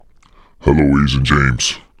Hello, Asian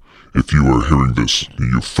James. If you are hearing this,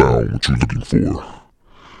 then you found what you're looking for.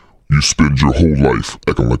 You spend your whole life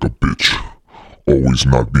acting like a bitch, always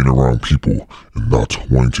not being around people and not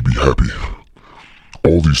wanting to be happy.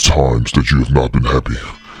 All these times that you have not been happy,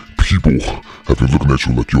 people have been looking at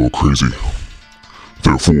you like you're crazy.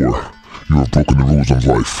 Therefore, you have broken the rules of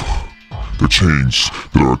life. The chains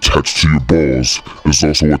that are attached to your balls is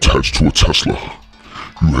also attached to a Tesla.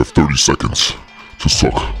 You have 30 seconds to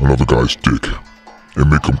suck another guy's dick and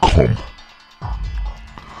make him come.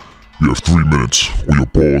 You have 3 minutes or your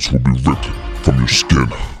balls will be ripped from your skin.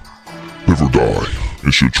 Live or die,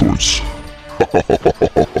 it's your choice.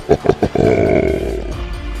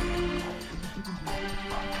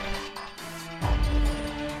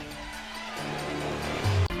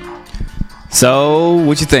 So,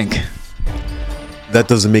 what you think? That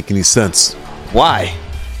doesn't make any sense. Why?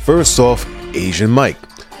 First off, Asian Mike.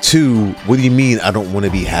 2, what do you mean I don't want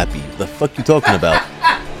to be happy? The fuck you talking about?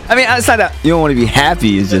 I mean, outside that you don't want to be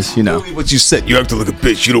happy, it's just, you know. Really what you said. You have to look a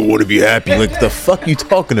bitch. You don't want to be happy. Like, the fuck you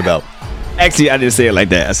talking about? Actually, I didn't say it like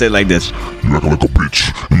that. I said it like this. You acting like a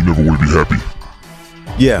bitch and you never want to be happy.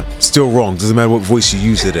 Yeah, still wrong. Doesn't matter what voice you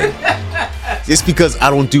use it in. Just because I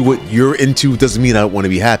don't do what you're into doesn't mean I don't want to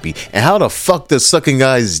be happy. And how the fuck does sucking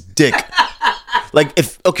guy's dick... Like,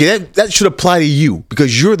 that should apply to you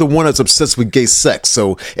because you're the one that's obsessed with gay sex.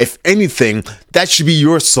 So, if anything, that should be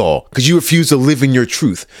your soul because you refuse to live in your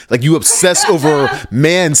truth. Like, you obsess over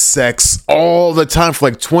man sex all the time for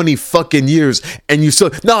like 20 fucking years, and you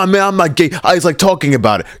still, no, man, I'm not gay. I was like talking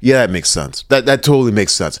about it. Yeah, that makes sense. That totally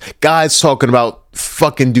makes sense. Guys talking about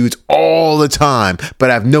fucking dudes all the time, but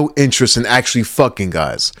have no interest in actually fucking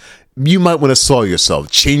guys. You might want to saw yourself,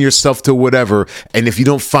 chain yourself to whatever, and if you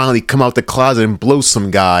don't finally come out the closet and blow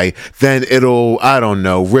some guy, then it'll, I don't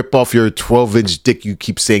know, rip off your 12-inch dick you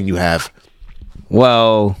keep saying you have.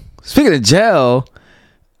 Well, speaking of jail,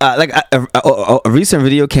 a recent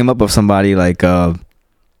video came up of somebody like going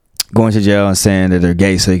to jail and saying that they're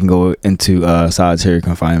gay so they can go into solitary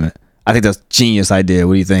confinement. I think that's a genius idea.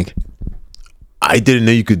 What do you think? I didn't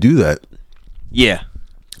know you could do that. Yeah.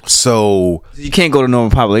 So you can't go to normal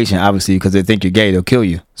population, obviously, because they think you're gay, they'll kill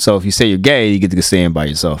you. So if you say you're gay, you get to stay in by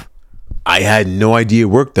yourself. I had no idea it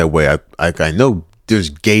worked that way. I know there's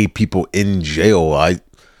gay people in jail. Like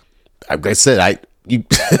I said,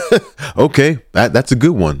 okay, that's a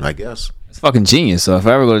good one, I guess. It's fucking genius. So if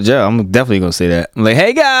I ever go to jail, I'm definitely gonna say that. I'm like,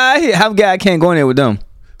 hey guy, how guy can't go in there with them?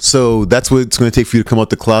 So that's what it's gonna take for you to come out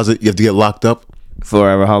the closet. You have to get locked up.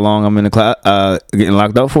 Forever, how long I'm in the closet, getting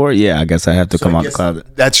locked up for? Yeah, I guess I have to come out the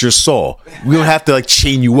closet. That's your soul. We don't have to like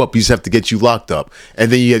chain you up. You just have to get you locked up,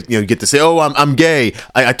 and then you get to say, "Oh, I'm gay.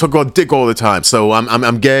 I talk about dick all the time, so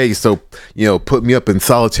I'm gay. So put me up in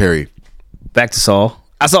solitary." Back to Saul.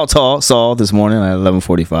 I saw Saul this morning at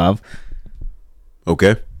 11:45.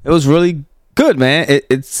 Okay, it was really good, man.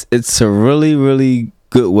 It's a really really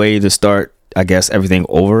good way to start, I guess, everything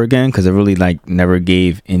over again because it really like never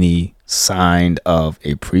gave any sign of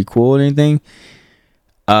a prequel or anything.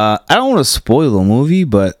 I don't want to spoil the movie,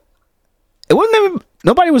 but it wasn't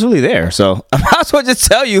nobody was really there, so I might as well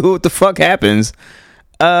just tell you what the fuck happens.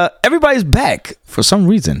 Everybody's back for some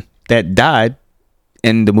reason that died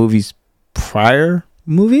in the movie's prior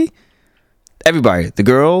movie. Everybody, the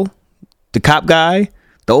girl, the cop guy,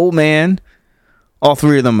 the old man, all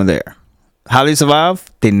 3 of them are there. How they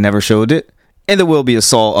survive? They never showed it, and there will be a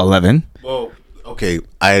Saul 11. Whoa. Okay,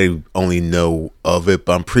 I only know of it,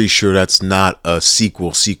 but I'm pretty sure that's not a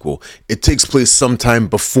sequel. It takes place sometime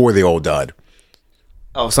before they all died.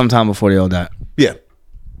 Oh, sometime before they all died. Yeah.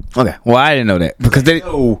 Okay. Well, I didn't know that because they.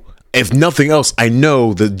 Know, if nothing else, I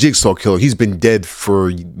know the Jigsaw Killer. He's been dead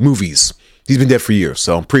for movies. He's been dead for years,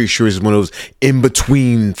 so I'm pretty sure he's one of those in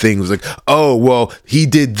between things. Like, oh well, he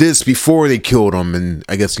did this before they killed him, and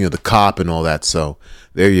I guess the cop and all that. So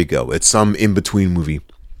there you go. It's some in between movie.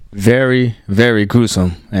 Very, very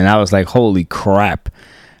gruesome. And I was like, holy crap.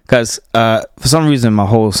 Because for some reason, my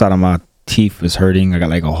whole side of my teeth is hurting. I got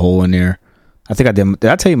like a hole in there. I think I did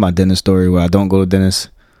I tell you my dentist story where I don't go to dentist?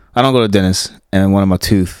 I don't go to dentist. And one of my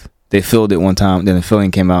tooth, they filled it one time. Then the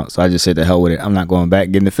filling came out. So I just said the hell with it. I'm not going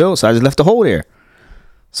back getting the fill. So I just left the hole there.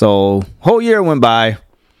 So whole year went by.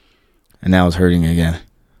 And now it's hurting again.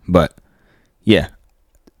 But yeah,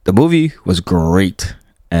 the movie was great.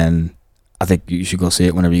 And I think you should go see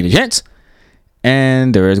it whenever you get a chance.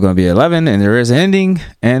 And there is going to be 11, and there is an ending,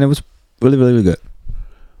 and it was really, really, really good.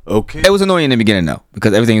 Okay. It was annoying in the beginning, though,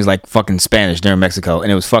 because everything is like fucking Spanish during Mexico,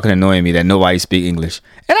 and it was fucking annoying me that nobody speak English.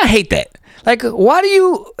 And I hate that. Like, why do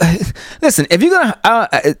you... Listen, if you're going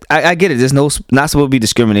to... I get it. There's not supposed to be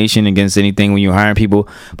discrimination against anything when you're hiring people.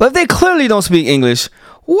 But if they clearly don't speak English,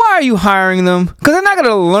 why are you hiring them? Because they're not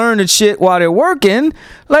gonna learn the shit while they're working.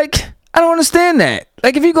 Like, I don't understand that.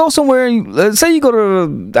 Like, if you go somewhere and let's say you go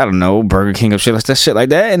to, I don't know, Burger King or shit like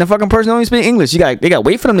that, and the fucking person don't even speak English, they got to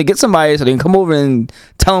wait for them to get somebody so they can come over and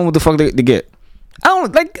tell them what the fuck they get. I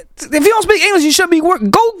don't like, if you don't speak English, you should be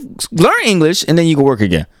go learn English and then you can work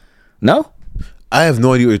again. No, I have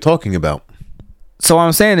no idea what you're talking about. so what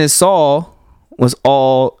I'm saying is Saw was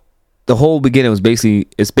all, the whole beginning was basically,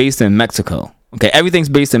 it's based in Mexico. Okay, everything's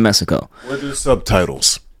based in Mexico. Were there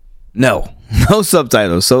subtitles? No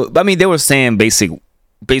subtitles. So I mean, they were saying basic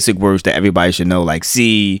words that everybody should know, like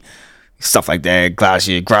 "see," stuff like that,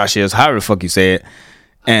 gracias, however the fuck you say it.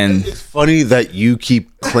 And It's funny that you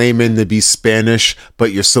keep claiming to be Spanish,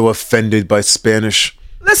 but you're so offended by Spanish.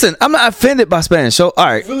 listen, I'm not offended by Spanish. So all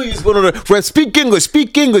right, Really, is one of the right, speak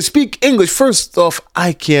English. First off,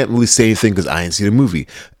 I can't really say anything because I didn't see the movie,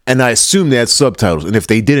 and I assume they had subtitles. And if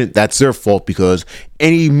they didn't, that's their fault, because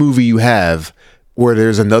any movie you have where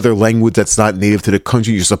there's another language that's not native to the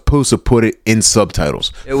country, you're supposed to put it in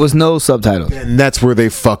subtitles, it was no subtitles. and that's where they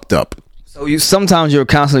fucked up. So sometimes you're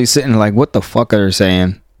constantly sitting like, what the fuck are they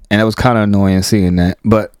saying? And it was kind of annoying seeing that.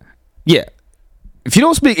 But yeah, if you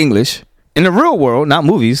don't speak English in the real world, not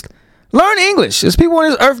movies, learn English. There's people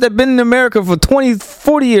on this earth that have been in America for 20,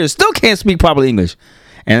 40 years, still can't speak properly English.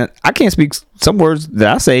 And I can't speak some words that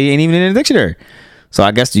I say ain't even in the dictionary. So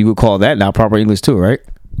I guess you would call that not proper English too, right?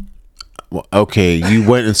 Well, okay, you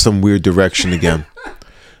went in some weird direction again.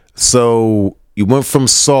 So you went from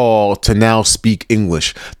Saul to now speak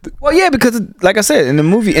English. Well, yeah, because like I said, in the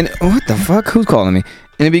movie, and what the fuck? Who's calling me?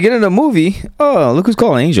 In the beginning of the movie, oh, look who's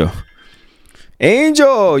calling, Angel.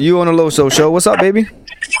 Angel, you on the Low Show show. What's up, baby?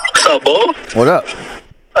 What's up, Bo? What up?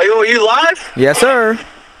 Are you live? Yes, sir.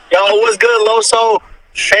 Yo, what's good, Loso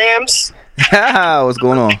fams? What's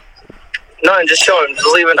going on? Nothing, just showing. Just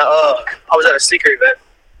leaving. I was at a sneaker event.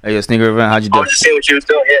 Hey, your sneaker event, how'd you I do? was just seeing what you was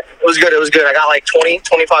doing. Yeah, it was good. It was good. I got like 20,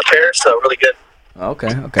 25 pairs, so really good. Okay.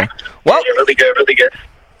 Well, Yeah, really good, really good.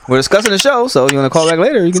 we're discussing the show, so you want to call back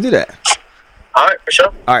later, you can do that. All right, for sure.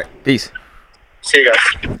 All right, peace. See you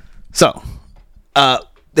guys. So, the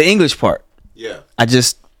English part, Yeah. it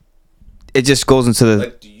just goes into the,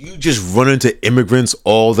 Like, do you just run into immigrants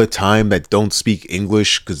all the time that don't speak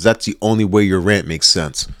English? Because that's the only way your rant makes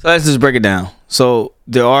sense. so let's just break it down. So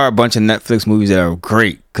there are a bunch of Netflix movies that are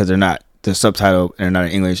great because they're subtitled and they're not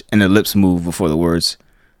in English, and the lips move before the words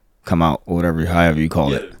come out, or whatever, however you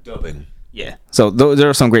call it. Dubbing. Yeah. So there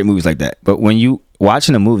are some great movies like that. But when you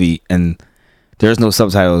watching a movie and there's no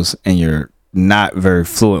subtitles and you're not very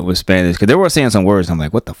fluent with Spanish, because they were saying some words, I'm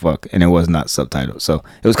like, what the fuck? And it was not subtitled. So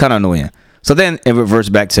it was kind of annoying. So then it reverts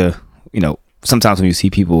back to, sometimes when you see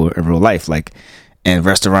people in real life, like in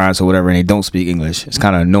restaurants or whatever, and they don't speak English, it's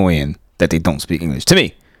kind of annoying that they don't speak English to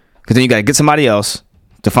me. Because then you got to get somebody else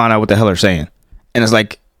to find out what the hell they're saying. And it's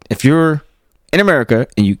like, if you're in America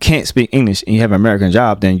and you can't speak English and you have an American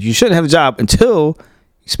job, then you shouldn't have a job until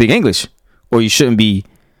you speak English, or you shouldn't be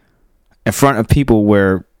in front of people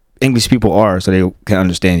where English people are so they can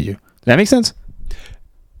understand you. Does that make sense?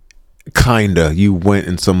 Kinda. You went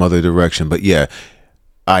in some other direction, but yeah,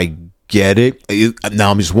 I get it.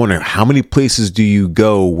 Now I'm just wondering, how many places do you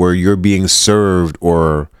go where you're being served,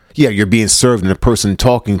 or you're being served and the person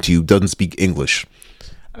talking to you doesn't speak English?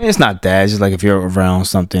 I mean, it's not that. It's just like if you're around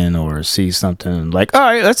something or see something, like, all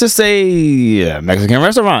right, let's just say a Mexican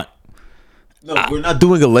restaurant. No, we're not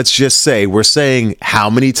doing a let's just say. We're saying, how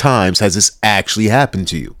many times has this actually happened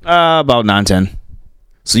to you? About 9, 10.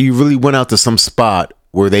 So you really went out to some spot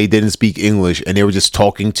where they didn't speak English and they were just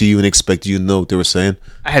talking to you and expected you to know what they were saying?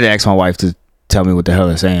 I had to ask my wife to tell me what the hell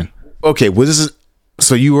they're saying. Okay, well,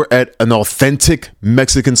 so you were at an authentic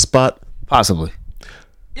Mexican spot? Possibly.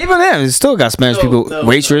 Even then, it's still got Spanish people,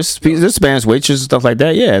 waitress. There's Spanish waitress and stuff like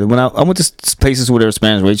that. Yeah, when I went to places where there were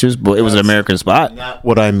Spanish waitress, but it was an American spot. Not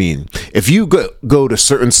what I mean. If you go to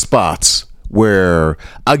certain spots where,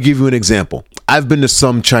 I'll give you an example. I've been to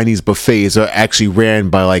some Chinese buffets that are actually ran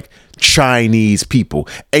by like Chinese people.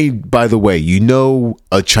 And by the way,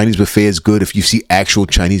 a Chinese buffet is good if you see actual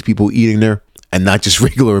Chinese people eating there and not just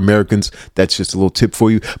regular Americans. That's just a little tip for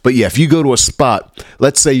you. But yeah, if you go to a spot,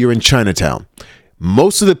 let's say you're in Chinatown.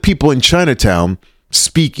 Most of the people in Chinatown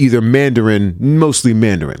speak either Mandarin, mostly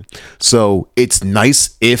Mandarin. So it's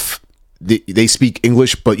nice if they speak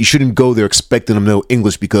English, but you shouldn't go there expecting them to know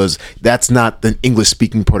English, because that's not the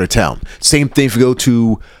English-speaking part of town. Same thing if you go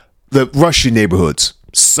to the Russian neighborhoods.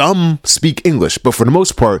 Some speak English, but for the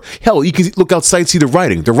most part, hell, you can look outside and see the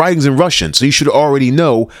writing. The writing's in Russian, so you should already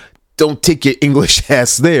know. Don't take your English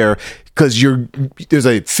ass there, because there's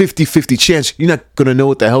a 50-50 chance you're not going to know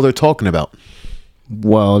what the hell they're talking about.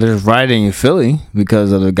 Well, there's rioting in Philly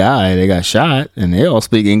because of the guy that got shot, and they all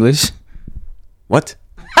speak English. What?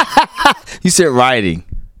 You said rioting.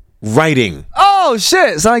 Writing. Oh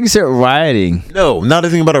shit! Sound like you said rioting. No, not a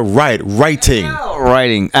thing about a riot. Writing. Oh,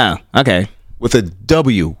 writing. Oh, okay. With a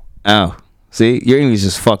W. Oh, see, your English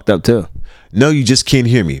is fucked up too. No, you just can't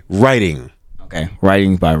hear me. Writing. Okay,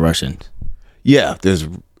 writing by Russians. Yeah, there's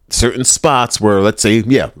certain spots where, let's say,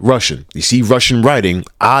 Russian. You see Russian writing,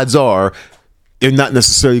 odds are they're not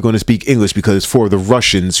necessarily going to speak English because it's for the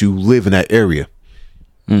Russians who live in that area.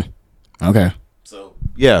 Okay. So,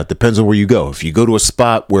 yeah, it depends on where you go. If you go to a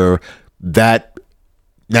spot where that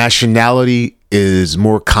nationality is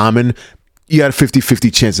more common, you got a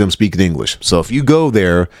 50-50 chance of them speaking English. So if you go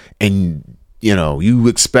there and you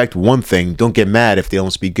expect one thing, don't get mad if they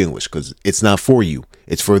don't speak English because it's not for you.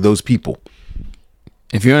 It's for those people.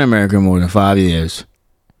 If you're in America more than 5 years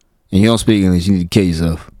and you don't speak English, you need to kill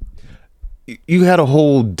yourself. You had a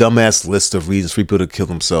whole dumbass list of reasons for people to kill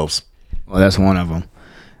themselves. Well, that's one of them.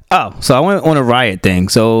 Oh, so I went on a riot thing.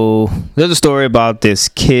 So there's a story about this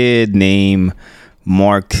kid named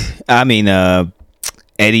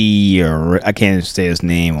Eddie, or I can't say his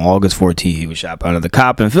name. August 14th, he was shot by another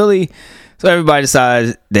cop in Philly. So everybody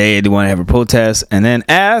decided they want to have a protest. And then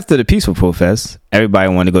after the peaceful protest,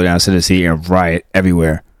 everybody wanted to go down to the city and riot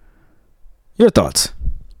everywhere. Your thoughts?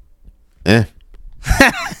 Eh.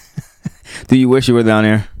 Do you wish you were down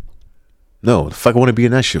there? No, the fuck I want to be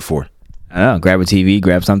in that shit for? I don't know. Grab a TV,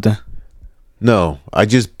 grab something. No, I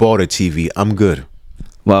just bought a TV. I'm good.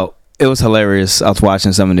 Well, it was hilarious. I was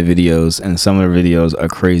watching some of the videos, and some of the videos are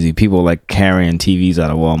crazy. People like carrying TVs out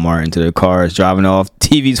of Walmart into their cars, driving off,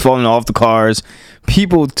 TVs falling off the cars,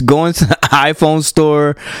 people going to the iPhone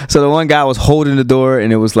store. So the one guy was holding the door,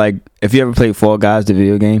 and it was like, if you ever played Fall Guys, the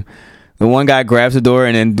video game, the one guy grabs the door,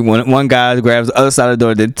 and then one guy grabs the other side of the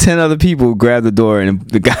door, then 10 other people grab the door, and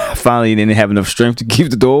the guy finally didn't have enough strength to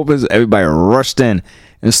keep the door open, so everybody rushed in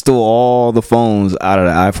and stole all the phones out of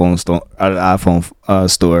the iPhone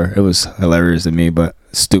store. It was hilarious to me, but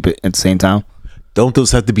stupid at the same time. Don't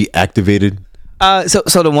those have to be activated? So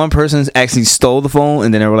the one person actually stole the phone,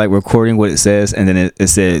 and then they were like recording what it says, and then it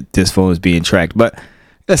said this phone is being tracked. But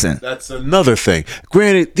listen, that's another thing.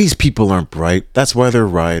 Granted, these people aren't bright. That's why they're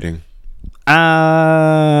rioting.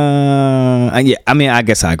 Yeah, I mean, I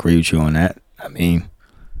guess I agree with you on that. I mean,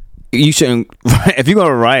 you shouldn't. If you're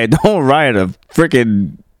gonna riot, don't riot a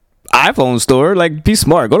freaking iPhone store. Like, be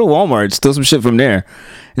smart. Go to Walmart, steal some shit from there.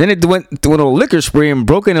 And then it went on a liquor spree and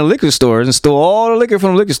broke into liquor stores and stole all the liquor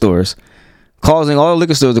from the liquor stores, causing all the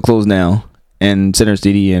liquor stores to close down in Center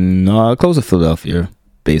City and close to Philadelphia,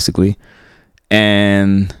 basically.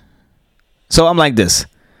 And so I'm like this.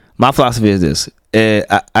 My philosophy is this.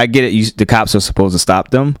 I get it. The cops are supposed to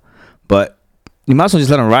stop them, but you might as well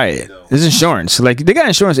just let them riot. There's insurance. Like, they got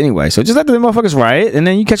insurance anyway, so just let the motherfuckers riot, and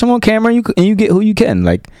then you catch them on camera, and you get who you can.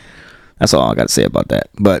 Like, that's all I got to say about that.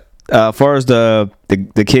 But as far as the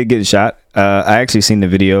kid getting shot, I actually seen the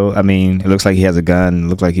video. I mean, it looks like he has a gun. It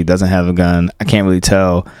looks like he doesn't have a gun. I can't really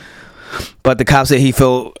tell. But the cop said he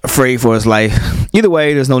felt afraid for his life. Either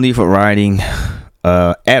way, there's no need for rioting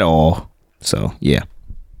at all. So yeah.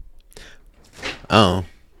 Oh,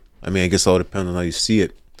 I mean, I guess it all depends on how you see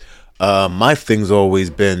it. My thing's always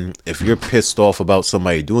been, if you're pissed off about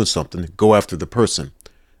somebody doing something, go after the person.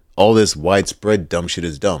 All this widespread dumb shit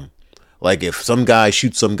is dumb. Like, if some guy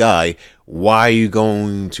shoots some guy, why are you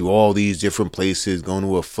going to all these different places, going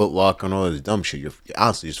to a Foot Locker and all this dumb shit? You're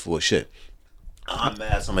honestly just full of shit. I'm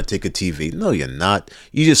mad, so I'm going to take a TV. No, you're not.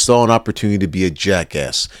 You just saw an opportunity to be a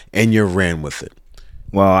jackass, and you ran with it.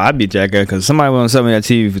 Well, I'd be a jackass because somebody want to sell me that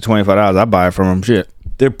TV for $25. I'd buy it from them. Shit.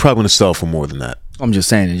 They're probably going to sell for more than that. I'm just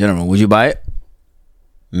saying in general. Would you buy it?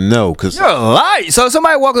 No, because you're a lie. So if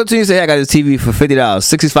somebody walks up to you and say, hey, I got this TV for $50,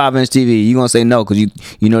 65-inch TV, you going to say no because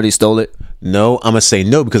you know they stole it? No, I'm going to say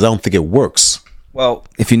no because I don't think it works. Well,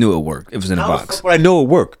 if you knew it worked, it was in a box. How would I know it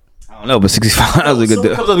worked? I don't know, but $65 is a good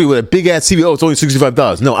deal. Comes up to me with a big ass TV. Oh, it's only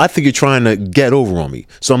 $65. No, I think you're trying to get over on me,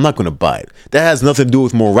 so I'm not going to buy it. That has nothing to do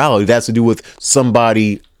with morality. That has to do with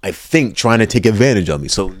somebody, I think, trying to take advantage of me.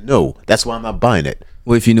 So no, that's why I'm not buying it.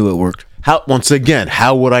 Well, if you knew it worked? Once again,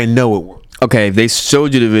 how would I know it worked? Okay, if they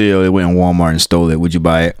showed you the video, they went in Walmart and stole it, would you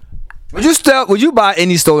buy it? Would you buy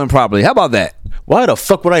any stolen property? How about that? Why the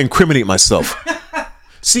fuck would I incriminate myself?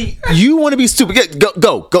 See, you want to be stupid.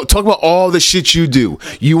 Go. Talk about all the shit you do.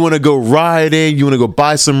 You want to go rioting. You want to go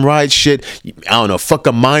buy some riot shit. I don't know, fuck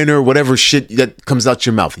a minor, whatever shit that comes out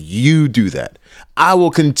your mouth. You do that. I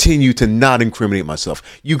will continue to not incriminate myself.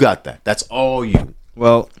 You got that. That's all you.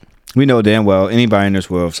 Well, we know damn well anybody in this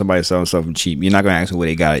world, if somebody's selling something cheap, you're not going to ask them where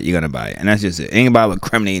they got it. You're going to buy it. And that's just it. Anybody with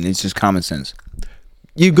incriminating, it's just common sense.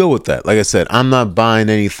 you go with that. Like I said, I'm not buying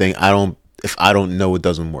anything. If I don't know it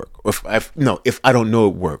doesn't work, or if I don't know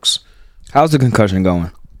it works. How's the concussion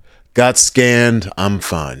going? Got scanned. I'm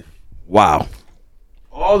fine. Wow.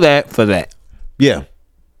 All that for that. Yeah,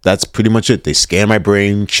 that's pretty much it. They scanned my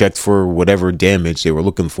brain, checked for whatever damage they were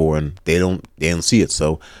looking for, and they don't see it.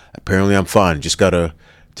 So apparently I'm fine. Just gotta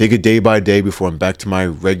take it day by day before I'm back to my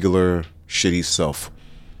regular shitty self.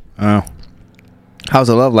 Oh. How's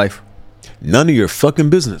the love life? None of your fucking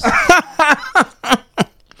business. I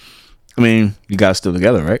mean, you guys still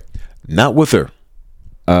together, right? Not with her.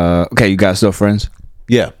 Okay, you guys still friends?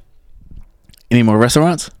 Yeah. Any more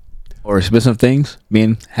restaurants or expensive things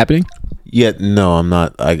happening? Yet no, I'm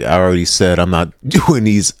not. I already said I'm not doing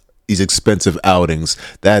these expensive outings.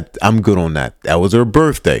 That I'm good on that. That was her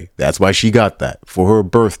birthday. That's why she got that for her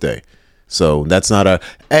birthday. So that's not a,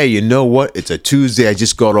 hey, you know what? It's a Tuesday. I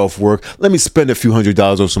just got off work. Let me spend a few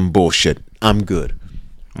 $100s on some bullshit. I'm good.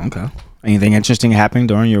 Okay. Anything interesting happening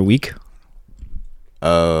during your week?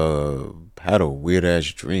 Had a weird ass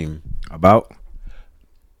dream About?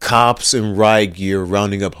 cops in riot gear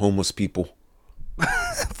rounding up homeless people.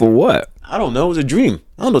 For what? I don't know. It was a dream.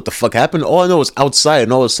 I don't know what the fuck happened. All I know is outside,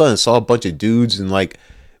 and all of a sudden, I saw a bunch of dudes in like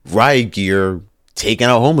riot gear taking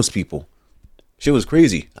out homeless people. Shit was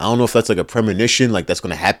crazy. I don't know if that's like a premonition, like that's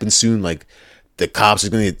gonna happen soon. Like the cops are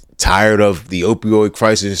gonna get tired of the opioid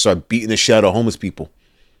crisis and start beating the shit out of homeless people.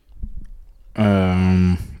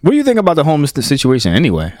 What do you think about the homeless situation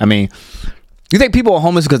anyway? I mean, you think people are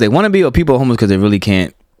homeless because they want to be, or people are homeless because they really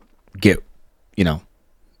can't get, a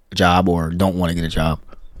job or don't want to get a job?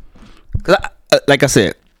 'Cause like I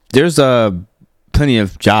said, there's plenty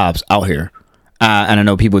of jobs out here, and I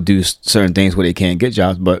know people do certain things where they can't get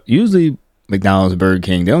jobs, but usually McDonald's, Burger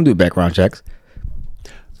King, they don't do background checks.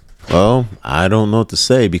 Well, I don't know what to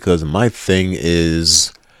say because my thing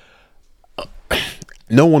is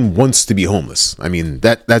no one wants to be homeless. I mean,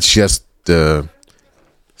 that's just the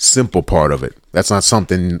simple part of it. That's not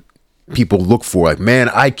something people look for. Like, man,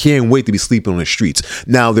 I can't wait to be sleeping on the streets.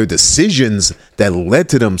 Now, their decisions that led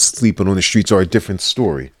to them sleeping on the streets are a different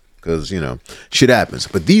story because, shit happens.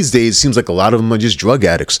 But these days, it seems like a lot of them are just drug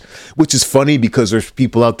addicts, which is funny because there's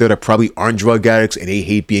people out there that probably aren't drug addicts and they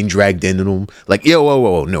hate being dragged into them. Like,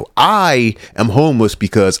 whoa, no. I am homeless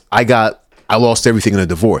because I lost everything in a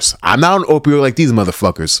divorce. I'm not an opioid like these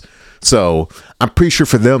motherfuckers. So I'm pretty sure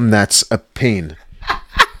for them, that's a pain.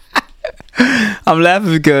 I'm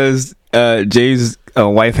laughing because James'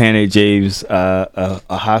 wife handed James a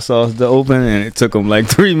hot sauce to open, and it took him like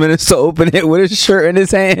 3 minutes to open it with his shirt in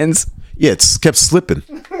his hands. Yeah, it's kept slipping.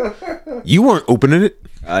 You weren't opening it.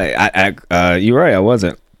 You're right. I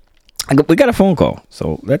wasn't. We got a phone call,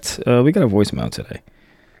 so we got a voicemail today.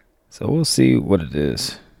 So we'll see what it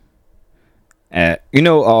is. I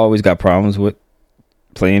always got problems with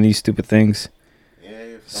playing these stupid things. Yeah,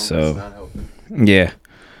 your phone So- is not helping. Yeah.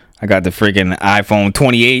 I got the freaking iPhone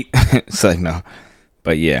 28. It's like, no.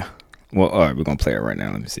 But yeah. Well, all right, we're going to play it right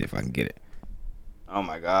now. Let me see if I can get it. Oh,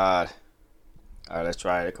 my God. All right, let's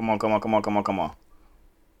try it. Come on.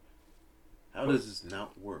 How does this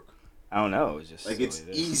not work? I don't know. It's just Like, the it's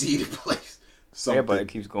way it is. easy to play something. Yeah, but it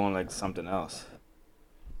keeps going like something else.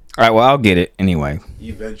 All right, well, I'll get it anyway.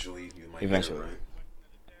 Eventually, you might Eventually. get it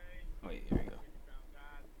right. Wait, here we go.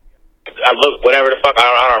 I look, whatever the fuck,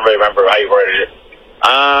 I don't really remember how you worded it.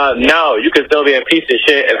 No, you can still be a piece of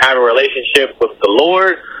shit and have a relationship with the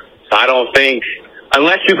Lord. So I don't think,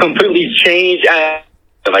 unless you completely change,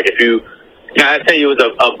 like if you, I tell you, was a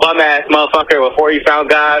bum ass motherfucker before you found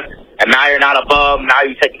God, and now you're not a bum. Now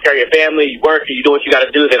you taking care of your family, you work, and you do what you got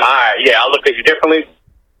to do. Then all right, yeah, I'll look at you differently.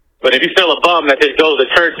 But if you're still a bum that just goes to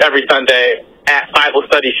church every Sunday at Bible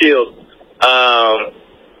Study Shield, nah,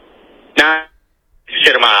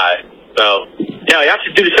 shit in my eye. So, y'all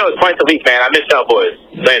should do the show twice a week, man. I miss y'all boys.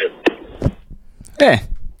 Later. Yeah.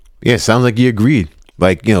 Yeah, sounds like you agreed.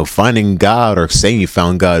 Like, finding God or saying you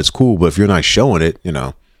found God is cool, but if you're not showing it,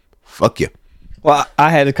 fuck you. Well, I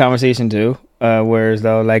had a conversation too, whereas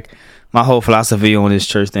though, like, my whole philosophy on this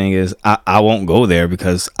church thing is I won't go there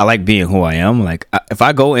because I like being who I am. Like, if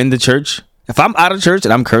I go into church, if I'm out of church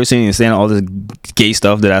and I'm cursing and saying all this gay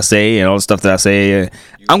stuff that I say and all the stuff that I say,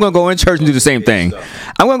 I'm going to go in church and do the same thing.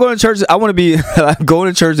 I'm going to go to church. I want to be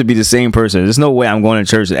going to church to be the same person. There's no way I'm going to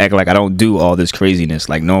church and act like I don't do all this craziness.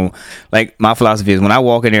 Like, no, like my philosophy is when I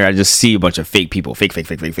walk in there, I just see a bunch of fake people, fake. They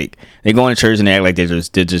go into church and they act like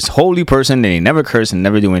they're just holy person. They never curse and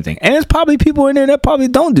never do anything. And there's probably people in there that probably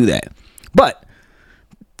don't do that. But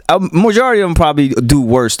a majority of them probably do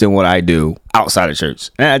worse than what I do outside of church.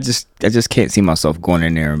 And I just can't see myself going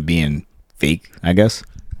in there and being fake, I guess.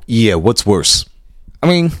 Yeah, what's worse? I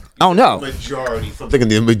mean, I don't know. Majority. I'm thinking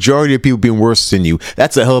the majority of people being worse than you.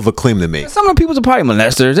 That's a hell of a claim to make. Some of the people are probably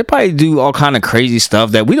molesters. They probably do all kind of crazy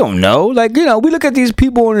stuff that we don't know. Like, you know, we look at these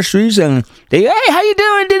people on the streets and they, hey, how you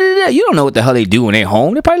doing? Da-da-da. You don't know what the hell they do when they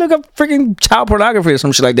home. They probably look up freaking child pornography or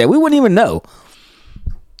some shit like that. We wouldn't even know.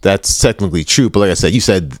 That's technically true, but like I said, you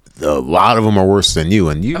said a lot of them are worse than you,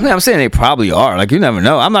 and you. I mean, I'm saying they probably are. Like, you never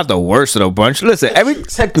know. I'm not the worst of the bunch. Listen,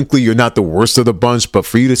 technically you're not the worst of the bunch, but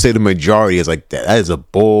for you to say the majority is like that is a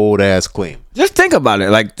bold ass claim. Just think about it.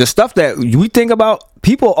 Like, the stuff that we think about,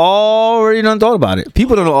 people already done thought about it.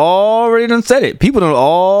 People done already done said it. People done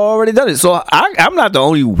already done it. So I'm not the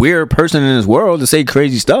only weird person in this world to say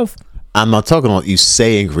crazy stuff. I'm not talking about you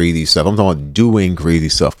saying crazy stuff. I'm talking about doing crazy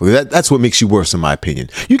stuff. That's what makes you worse, in my opinion.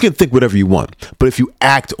 You can think whatever you want, but if you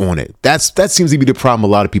act on it, that seems to be the problem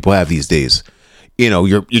a lot of people have these days. You know,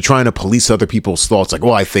 you're trying to police other people's thoughts. Like,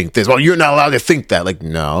 oh, I think this. Well, you're not allowed to think that. Like,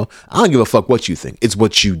 no, I don't give a fuck what you think. It's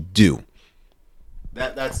what you do.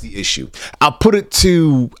 That's the issue. I'll put it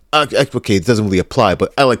to okay. It doesn't really apply,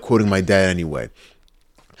 but I like quoting my dad anyway.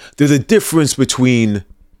 There's a difference between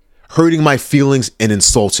hurting my feelings and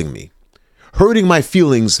insulting me. Hurting my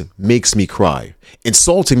feelings makes me cry.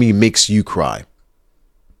 Insulting me makes you cry.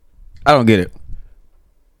 I don't get it.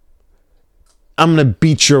 I'm going to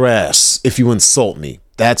beat your ass if you insult me.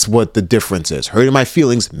 That's what the difference is. Hurting my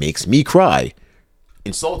feelings makes me cry.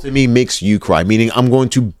 Insulting me makes you cry, meaning I'm going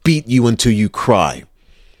to beat you until you cry.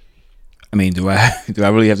 I mean, do I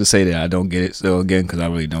really have to say that I don't get it still again? Because I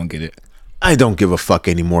really don't get it. I don't give a fuck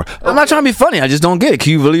anymore. I'm not trying to be funny. I just don't get it.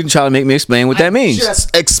 Can you really try to make me explain what that means?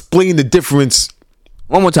 Just explain the difference.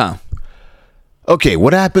 One more time. Okay,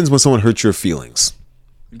 what happens when someone hurts your feelings?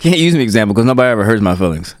 You can't use me example because nobody ever hurts my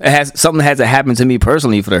feelings. Something has to happen to me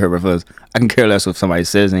personally for the hurt my feelings. I can care less if somebody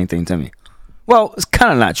says anything to me. Well, it's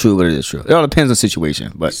kind of not true, but it is true. It all depends on the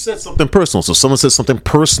situation. But you said something personal. So someone says something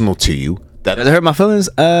personal to you. Does it hurt my feelings?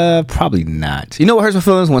 Probably not. You know what hurts my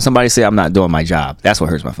feelings? When somebody say I'm not doing my job. That's what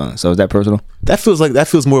hurts my feelings. So is that personal? That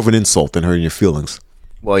feels more of an insult than hurting your feelings.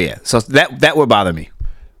 Well, yeah. So that would bother me.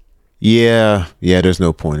 Yeah. There's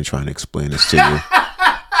no point in trying to explain this to you.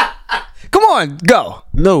 Come on, go.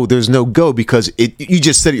 No, there's no go because you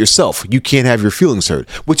just said it yourself. You can't have your feelings hurt,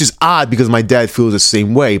 which is odd because my dad feels the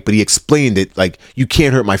same way, but he explained it like you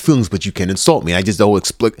can't hurt my feelings, but you can insult me. I just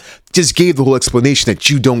gave the whole explanation that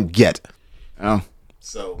you don't get. Oh,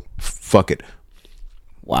 so fuck it.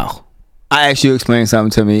 Wow. I asked you to explain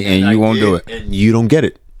something to me, and you won't do it, and you don't get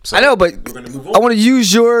it. So I know, but I want to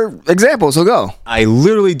use your example. So go. I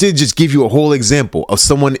literally did just give you a whole example of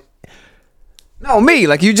someone. No, me.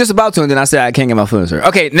 Like you just about to, and then I said I can't get my feelings hurt.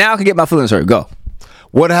 Okay, now I can get my feelings hurt. Go.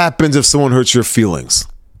 What happens if someone hurts your feelings?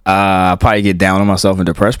 I probably get down on myself and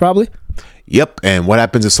depressed. Probably. Yep. And what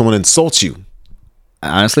happens if someone insults you?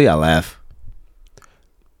 Honestly, I laugh.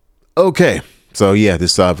 Okay. So yeah,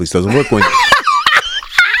 this obviously doesn't work when.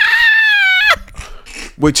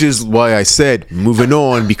 Which is why I said moving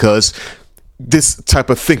on, because this type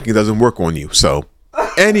of thinking doesn't work on you. So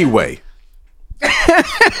anyway.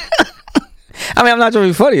 I mean, I'm not trying to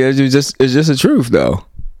be funny. It's just the truth, though.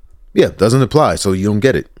 Yeah, it doesn't apply, so you don't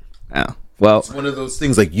get it. Oh, well, it's one of those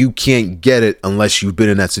things like you can't get it unless you've been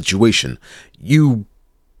in that situation.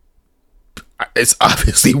 It's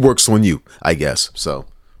obviously works on you, I guess. So,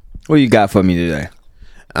 what do you got for me today?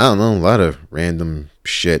 I don't know, a lot of random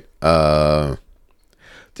shit. This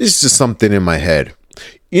is just something in my head.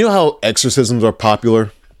 You know how exorcisms are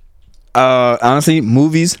popular? Honestly,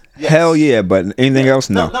 movies, yes. Hell yeah, but anything else,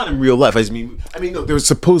 no. Not in real life. I mean, no, they're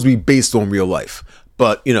supposed to be based on real life.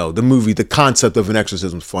 But, you know, the concept of an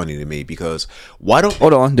exorcism is funny to me because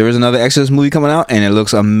hold on, there is another Exorcist movie coming out and it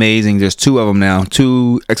looks amazing. There's 2 of them now,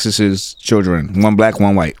 2 Exorcist children, one black,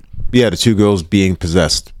 one white. Yeah, the 2 girls being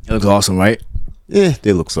possessed. It looks awesome, right? Yeah,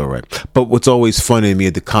 they look all right. But what's always funny to me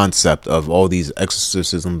is the concept of all these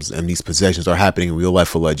exorcisms and these possessions are happening in real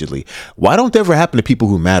life allegedly. Why don't they ever happen to people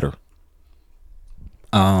who matter?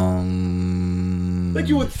 Like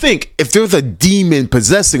you would think if there's a demon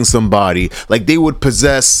possessing somebody, like they would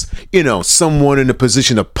possess, you know, someone in a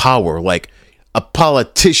position of power, like a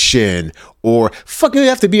politician, or fucking you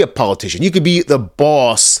have to be a politician. You could be the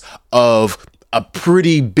boss of a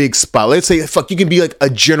pretty big spot. Let's say, you can be like a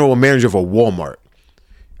general manager of a Walmart.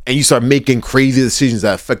 And you start making crazy decisions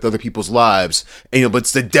that affect other people's lives. And, you know, but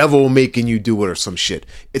it's the devil making you do it or some shit.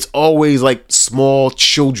 It's always like small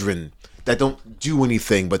children that don't do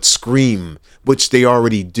anything but scream, which they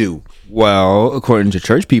already do. Well, according to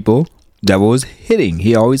church people, devil is hitting.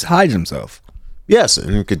 He always hides himself. Yes,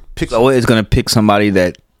 and you could pick. So it's going to pick somebody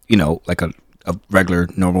that, you know, like a regular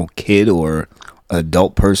normal kid or an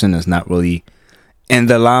adult person that's not really in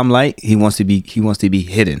the limelight. He wants to be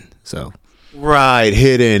hidden. So Right,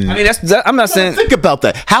 hidden. I mean, I'm not saying. Think about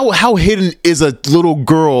that. How hidden is a little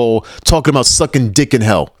girl talking about sucking dick in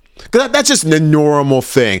hell? Because that's just the normal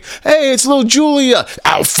thing. Hey, it's little Julia.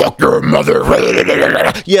 I'll fuck your mother.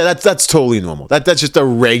 Yeah, that's totally normal. That's just a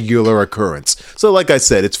regular occurrence. So, like I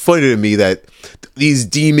said, it's funny to me that these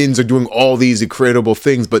demons are doing all these incredible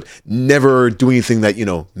things, but never doing anything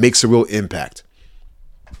that makes a real impact.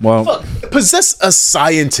 Well, Possess a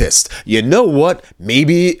scientist. You know what?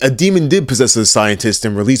 Maybe a demon did possess a scientist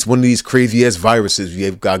and release one of these crazy ass viruses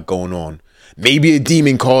we've got going on. Maybe a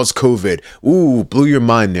demon caused COVID. Ooh, blew your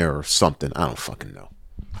mind there or something. I don't fucking know.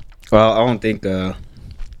 well, I don't think. I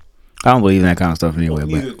don't believe in that kind of stuff anyway.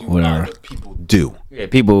 But whatever. People do. Yeah,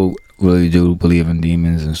 people really do believe in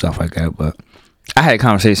demons and stuff like that. But I had a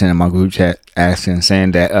conversation in my group chat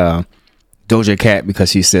saying that Doja Cat, because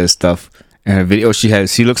she says stuff in her video,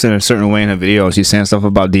 she looks in a certain way in her video. She's saying stuff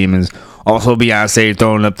about demons. Also, Beyonce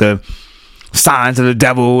throwing up the signs of the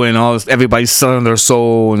devil and all this, everybody's selling their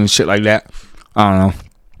soul and shit like that. I don't know.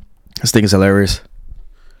 I just think it's hilarious.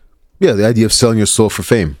 Yeah, the idea of selling your soul for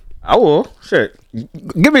fame. I will. Shit.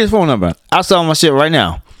 Give me his phone number. I'll sell my shit right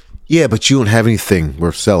now. Yeah, but you don't have anything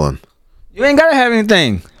worth selling. You ain't gotta have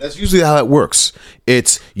anything. That's usually how it works.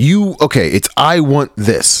 It's I want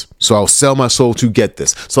this, so I'll sell my soul to get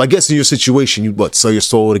this. So I guess in your situation, you sell your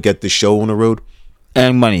soul to get this show on the road?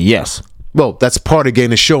 And money, yes. Well, that's part of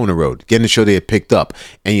getting a show on the road, getting the show they get picked up,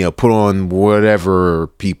 and put on whatever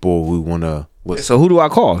people who want to. So who do I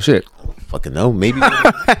call? Shit. Fucking know. Maybe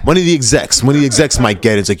one of the execs. One of the execs might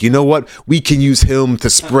get it. It's like, you know what? We can use him to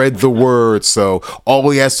spread the word. So all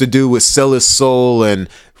he has to do is sell his soul and,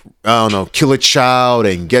 I don't know, kill a child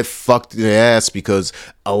and get fucked in the ass, because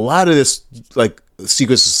a lot of this like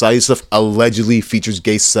secret society stuff allegedly features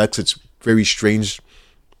gay sex. It's very strange.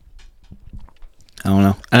 I don't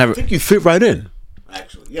know. I think you fit right in.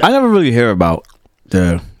 Actually, yeah. I never really hear about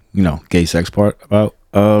the gay sex part about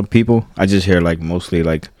people. I just hear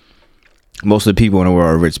most of the people in the world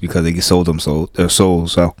are rich because they sold their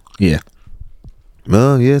souls. So yeah.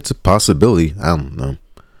 Well, yeah, it's a possibility. I don't know.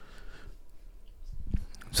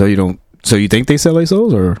 So you think they sell their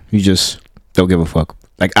souls, or you just don't give a fuck?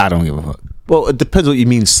 Like, I don't give a fuck. Well, it depends what you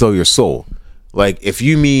mean sell your soul. Like, if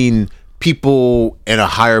you mean people in a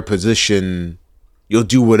higher position, you'll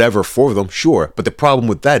do whatever for them, sure. But the problem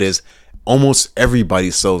with that is almost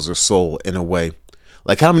everybody sells their soul in a way.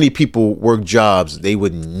 Like, how many people work jobs they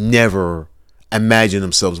would never imagine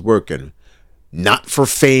themselves working? Not for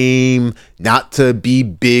fame, not to be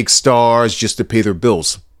big stars, just to pay their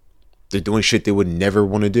bills. They're doing shit they would never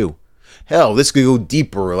want to do. Hell, this could go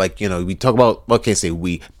deeper. Like, we talk about, what can I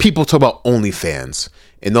say, people talk about OnlyFans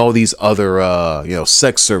and all these other,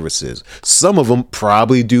 sex services. Some of them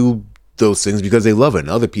probably do those things because they love it. And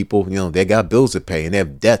other people, they got bills to pay and they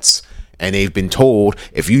have debts. And they've been told,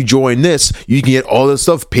 if you join this, you can get all this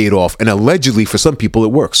stuff paid off. And allegedly, for some people,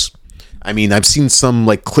 it works. I mean, I've seen some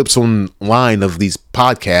clips online of these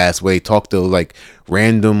podcasts where they talk to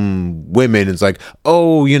random women. And it's like,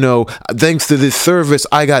 oh, thanks to this service,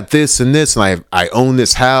 I got this and this, and I own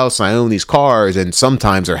this house, and I own these cars. And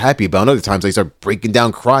sometimes they're happy about it. Other times they start breaking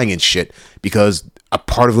down, crying and shit because a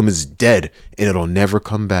part of them is dead and it'll never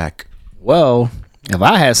come back. Well, if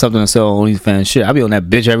I had something to sell on OnlyFans, shit, I'd be on that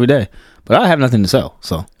bitch every day. But I have nothing to sell,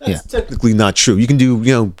 so that's technically not true. You can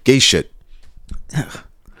do, gay shit.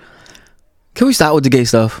 Can we start with the gay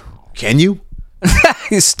stuff? Can you?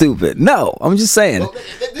 It's stupid. No, I'm just saying. Well,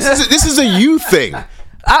 this is a you thing.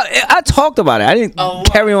 I talked about it. I didn't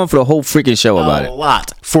carry on for the whole freaking show about it. A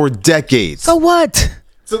lot. For decades. So what?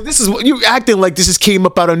 So this is what you acting like this just came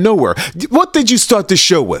up out of nowhere. What did you start the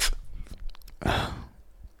show with?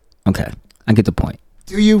 Okay, I get the point.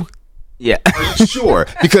 Do you? Yeah. Are you sure?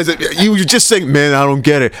 Because you were just saying, man, I don't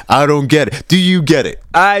get it. I don't get it. Do you get it?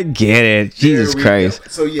 I get it. Jesus Christ.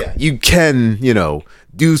 So yeah, you can,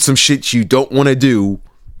 do some shit you don't want to do.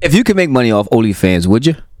 If you could make money off OnlyFans, would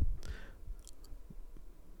you?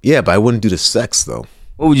 Yeah, but I wouldn't do the sex though.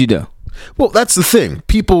 What would you do? Well, that's the thing.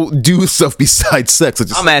 People do stuff besides sex.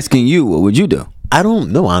 I'm asking you, what would you do? I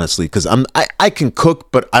don't know, honestly, because I can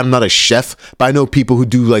cook, but I'm not a chef. But I know people who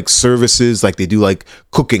do services, they do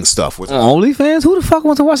cooking stuff. On OnlyFans? Who the fuck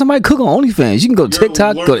wants to watch somebody cook on OnlyFans? You can go to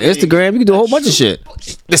TikTok, go to Instagram, you can do a whole bunch of shit.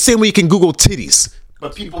 The same way you can Google titties.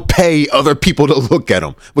 But people pay other people to look at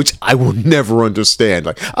them, which I will never understand.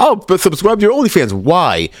 But subscribe to your OnlyFans.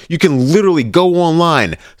 Why? You can literally go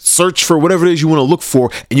online, search for whatever it is you want to look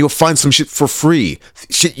for, and you'll find some shit for free.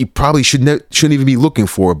 Shit you probably shouldn't even be looking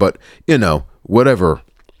for, but, whatever.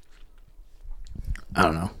 I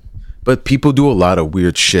don't know. But people do a lot of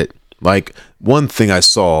weird shit. Like, one thing I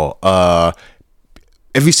saw,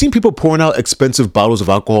 have you seen people pouring out expensive bottles of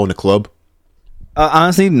alcohol in the club?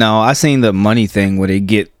 Honestly, no. I seen the money thing where they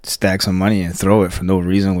get stacks of money and throw it for no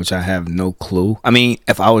reason, which I have no clue. I mean,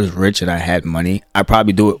 if I was rich and I had money, I'd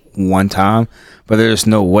probably do it one time. But there's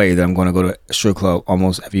no way that I'm going to go to a strip club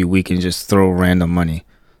almost every week and just throw random money.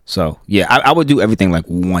 So, yeah, I would do everything like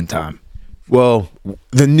one time. Well,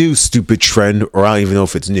 the new stupid trend, or I don't even know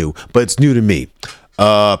if it's new, but it's new to me.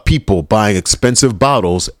 People buying expensive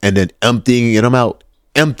bottles and then emptying them out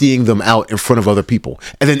in front of other people,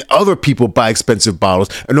 and then other people buy expensive bottles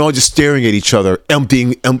and all just staring at each other,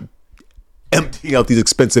 emptying out these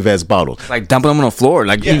expensive ass bottles, Like dumping them on the floor,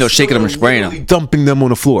 like, shaking them and spraying them. dumping them on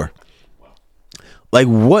the floor. Like,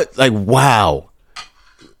 what? Like, wow,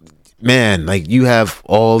 man, like, you have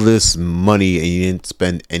all this money and you didn't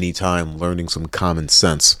spend any time learning some common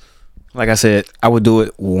sense. Like I said, I would do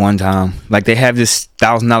it one time. Like, they have this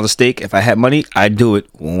 $1,000 steak. If I had money, I'd do it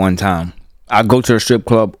one time. I'd go to a strip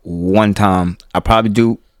club one time. I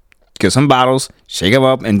probably get some bottles, shake them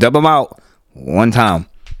up, and dump them out one time.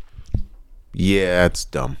 Yeah, it's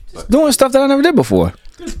dumb. Doing stuff that I never did before.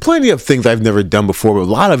 There's plenty of things I've never done before, but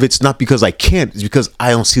a lot of it's not because I can't. It's because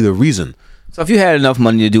I don't see the reason. So if you had enough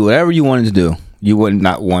money to do whatever you wanted to do, you would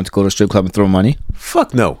not want to go to a strip club and throw money?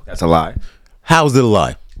 Fuck no. That's a lie. How's it a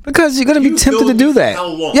lie? Because you're going to be tempted to do that. How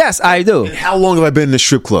long? Yes, I do. And how long have I been in the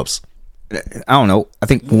strip clubs? I don't know. I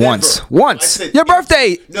think once. I said Your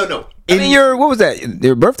birthday. No. I mean, what was that?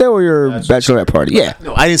 Your birthday or your bachelorette party? Yeah.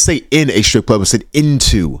 No, I didn't say in a strip club. I said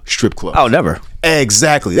into strip clubs. Oh, never.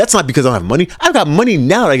 Exactly. That's not because I don't have money. I've got money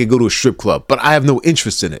now that I could go to a strip club, but I have no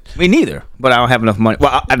interest in it. Me neither. But I don't have enough money.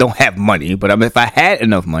 Well, I don't have money, but I mean, if I had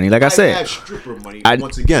enough money, like I said. I have stripper money.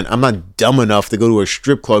 Once again, I'm not dumb enough to go to a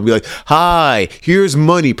strip club and be like, hi, here's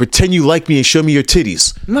money. Pretend you like me and show me your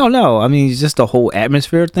titties. No. I mean, it's just the whole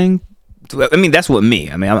atmosphere thing. I mean, that's what me.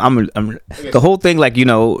 I mean, I'm the whole thing. Like,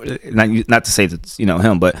 not to say that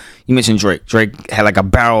him, but you mentioned Drake. Drake had like a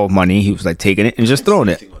barrel of money. He was like taking it and just throwing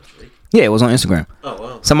it. Yeah, it was on Instagram. Oh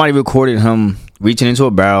wow! Somebody recorded him reaching into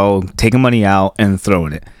a barrel, taking money out, and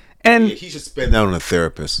throwing it. And he should spend that on a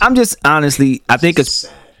therapist. I'm just honestly, I think it's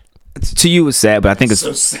sad. To you it's sad, but I think it's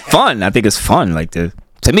so fun. I think it's fun. Like to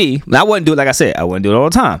me, I wouldn't do it. Like I said, I wouldn't do it all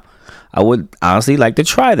the time. I would honestly like to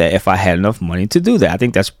try that if I had enough money to do that. I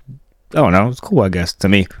think that's. I don't know. It's cool, I guess, to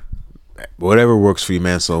me. Whatever works for you,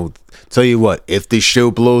 man. So, tell you what, if this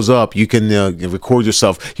show blows up, you can record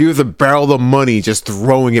yourself. Here's a barrel of money, just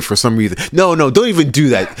throwing it for some reason. No, don't even do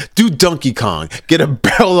that. Do Donkey Kong. Get a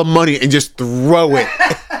barrel of money and just throw it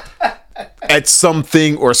at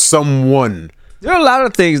something or someone. There are a lot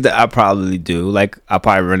of things that I probably do. Like, I'll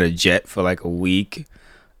probably rent a jet for like a week.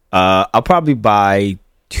 I'll probably buy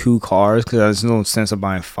 2 cars because there's no sense of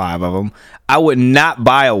buying 5 of them. I would not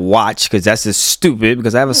buy a watch because that's just stupid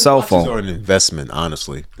because I have a cell phone. Watches are an investment,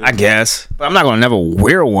 honestly. I guess, but I'm not gonna never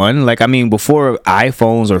wear one. Like, I mean, before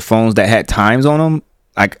iPhones or phones that had times on them,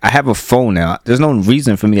 like, I have a phone now. There's no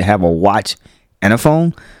reason for me to have a watch and a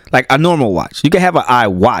phone. Like a normal watch, you can have an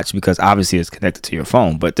iWatch because obviously it's connected to your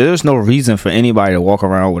phone, but there's no reason for anybody to walk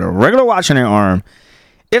around with a regular watch on their arm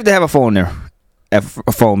if they have a phone there, a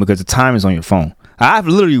phone, because the time is on your phone. I've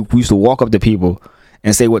literally used to walk up to people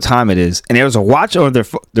and say what time it is, and there's a watch on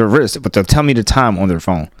their wrist, but they'll tell me the time on their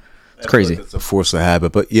phone. It's crazy. It's a force of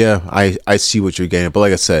habit, but yeah, I see what you're getting. But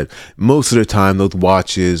like I said, most of the time those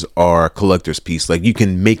watches are collector's piece. Like, you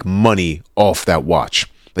can make money off that watch.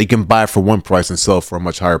 Like, you can buy it for one price and sell it for a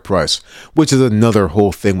much higher price, which is another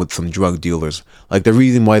whole thing with some drug dealers. Like, the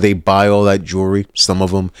reason why they buy all that jewelry, some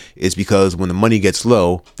of them, is because when the money gets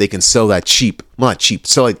low, they can sell that cheap. Well, not cheap,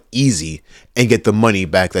 sell it easy and get the money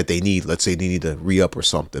back that they need. Let's say they need to re-up or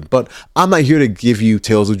something. But I'm not here to give you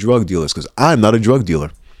tales of drug dealers because I'm not a drug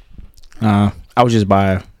dealer. I would just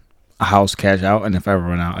buy a house, cash out, and if I ever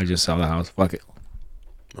run out, I just sell the house. Fuck it.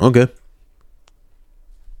 Okay.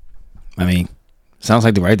 I mean, sounds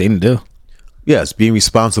like the right thing to do. Yes, being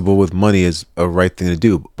responsible with money is a right thing to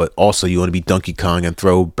do, but also you want to be Donkey Kong and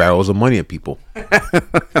throw barrels of money at people.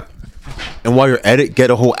 And while you're at it,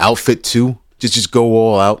 get a whole outfit too. Just go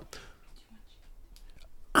all out.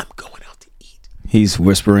 I'm going out to eat. He's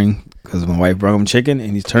whispering because my wife brought him chicken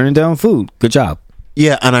and he's turning down food. Good job.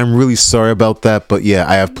 Yeah, and I'm really sorry about that, but yeah,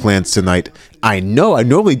 I have plans tonight. I know I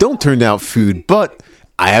normally don't turn down food, but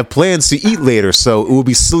I have plans to eat later, so it would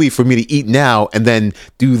be silly for me to eat now and then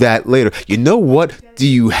do that later. You know what? Do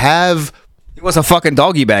you have... He wants a fucking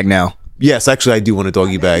doggy bag now. Yes, actually, I do want a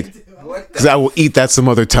doggy bag. Because I will eat that some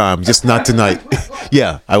other time, just not tonight.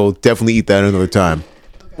 Yeah, I will definitely eat that another time.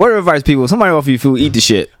 What advice, people? Somebody offer you food, eat the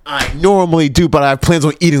shit. I normally do, but I have plans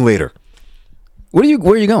on eating later. Where are you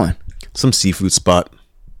going? Some seafood spot.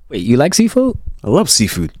 Wait, you like seafood? I love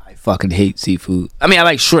seafood. I fucking hate seafood. I mean, I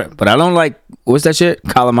like shrimp, but I don't like, what's that shit?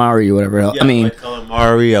 Calamari or whatever else. Yeah, I like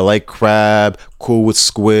calamari. I like crab. Cool with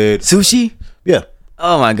squid. Sushi? Yeah.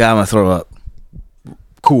 Oh my God, I'm gonna throw up.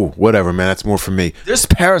 Cool. Whatever, man. That's more for me. There's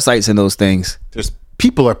parasites in those things.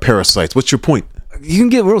 People are parasites. What's your point? You can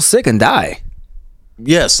get real sick and die.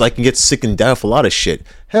 Yes, I can get sick and die of a lot of shit.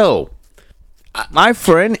 Hell, My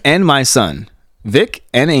friend and my son, Vic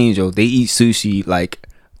and Angel, they eat sushi like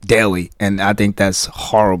daily, and I think that's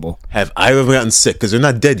horrible. have I ever gotten sick? Because they're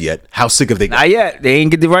not dead yet. How sick have they gotten? Not yet. They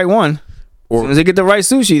ain't get the right one. As soon as they get the right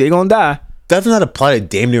sushi, they gonna die. Doesn't that apply to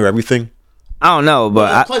damn near everything? I don't know,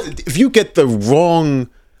 but If you get the wrong,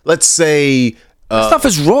 let's say, stuff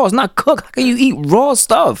is raw. It's not cooked. How can you eat raw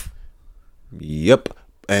stuff? yep.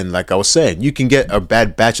 And like I was saying, you can get a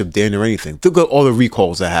bad batch of damn near anything. Think of all the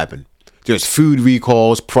recalls that happen. There's food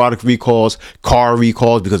recalls, product recalls, car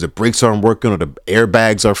recalls because the brakes aren't working or the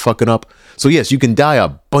airbags are fucking up. So yes, you can die a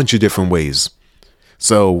bunch of different ways.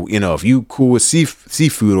 So, if you cool with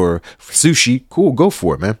seafood or sushi, cool, go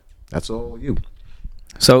for it, man. That's all you.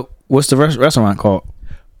 So, what's the restaurant called?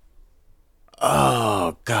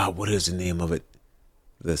 Oh, God, what is the name of it?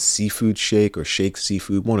 The Seafood Shake or Shake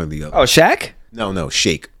Seafood? One or the other. Oh, Shack? No,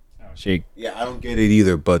 Shake. Oh, Shake. Yeah, I don't get it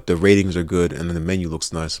either, but the ratings are good and then the menu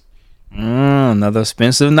looks nice. Another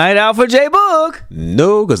expensive night out for J Book.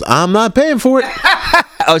 No, because I'm not paying for it.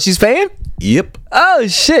 Oh, she's paying? Yep. Oh,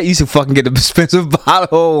 shit. You should fucking get the expensive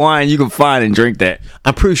bottle of wine you can find and drink that.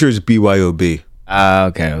 I'm pretty sure it's BYOB.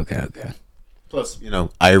 Okay. Plus,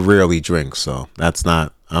 I rarely drink, so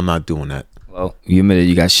I'm not doing that. Well, you admitted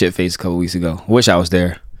you got shit faced a couple weeks ago. Wish I was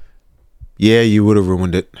there. Yeah, you would have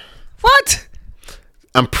ruined it. What?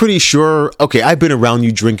 I'm pretty sure. Okay, I've been around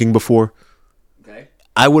you drinking before. Okay.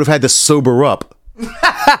 I would have had to sober up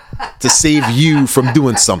to save you from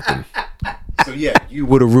doing something. So yeah, you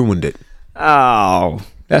would have ruined it. Oh,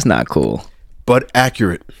 that's not cool. But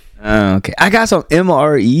accurate. Okay. I got some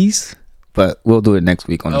MREs, but we'll do it next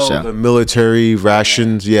week on the show. The military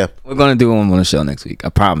rations, yeah. We're going to do one on the show next week. I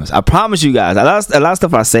promise. I promise you guys. A lot of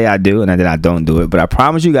stuff I say I do, and then I don't do it. But I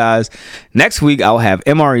promise you guys, next week I'll have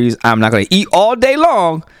MREs. I'm not going to eat all day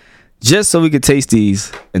long just so we can taste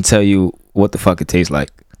these and tell you what the fuck it tastes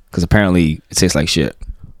like. Because apparently it tastes like shit.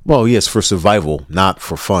 Well, yes, for survival, not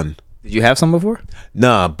for fun. Did you have some before?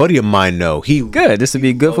 Nah, buddy of mine, no. Good. This would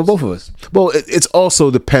be good for both of us. Well, it's also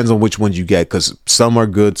depends on which ones you get because some are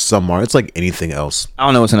good, some aren't. It's like anything else. I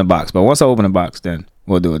don't know what's in the box, but once I open the box, then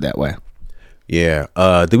we'll do it that way. Yeah.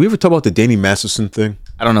 Did we ever talk about the Danny Masterson thing?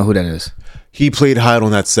 I don't know who that is. He played Hyde on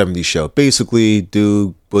that 70s show. Basically,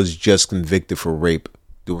 dude was just convicted for rape,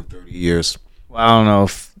 doing 30 years. Well, I don't know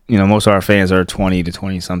if, most of our fans are 20 to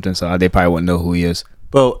 20 something, so they probably wouldn't know who he is.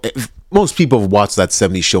 Well, most people have watched that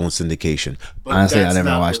 70s show in syndication. But honestly, I never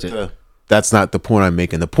watched it. That's not the point I'm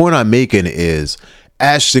making. The point I'm making is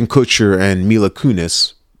Ashton Kutcher and Mila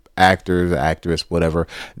Kunis, actress, whatever,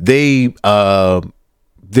 they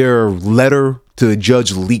their letter to the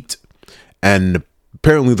judge leaked. And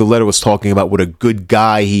apparently the letter was talking about what a good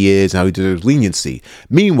guy he is and how he deserves leniency.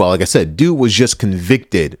 Meanwhile, like I said, dude was just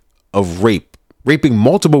convicted of raping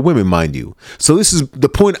multiple women, mind you. So this is the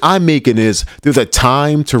point I'm making is there's a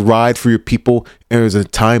time to ride for your people and there's a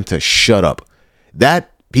time to shut up. That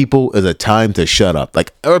people is a time to shut up.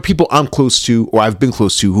 Like there are people I'm close to or I've been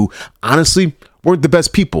close to who honestly weren't the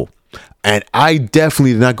best people. And I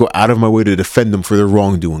definitely did not go out of my way to defend them for their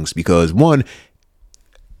wrongdoings because one,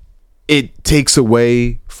 it takes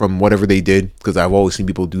away from whatever they did because I've always seen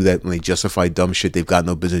people do that when they justify dumb shit they've got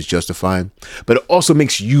no business justifying. But it also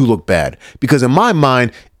makes you look bad because in my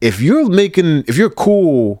mind, if you're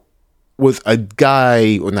cool with a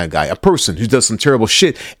guy or not a guy, a person who does some terrible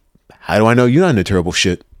shit, how do I know you're not into terrible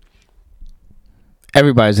shit?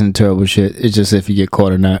 Everybody's into terrible shit. It's just if you get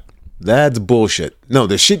caught or not. That's bullshit. No,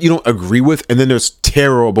 there's shit you don't agree with, and then there's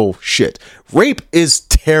terrible shit. Rape is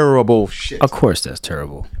terrible shit. Of course, that's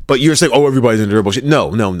terrible. But you're saying, oh, everybody's into terrible shit. No.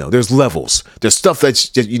 There's levels. There's stuff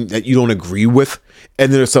that you don't agree with,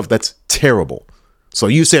 and then there's stuff that's terrible. So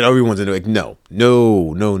you said everyone's into it. No.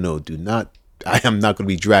 Do not. I am not going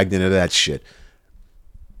to be dragged into that shit.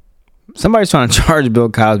 Somebody's trying to charge Bill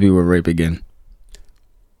Cosby with rape again.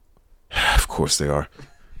 Of course they are.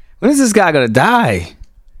 When is this guy going to die?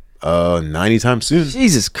 90 times soon.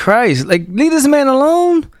 Jesus Christ. Like, leave this man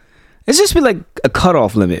alone. It's just be like a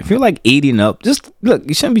cutoff limit. If you're like 80 and up, just look,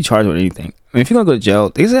 you shouldn't be charged with anything. I mean, if you're going to go to jail,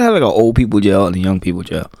 they should have like an old people jail and a young people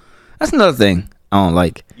jail. That's another thing I don't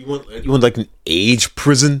like. You want like an age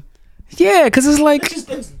prison? Yeah, because it's like,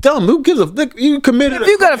 It's dumb. Who gives a fuck? You committed. if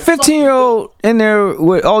you got a 15-year-old in there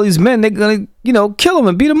with all these men, they're gonna, kill him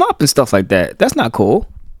and beat him up and stuff like that. That's not cool.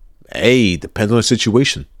 Hey, depends on the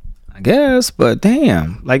situation. I guess, but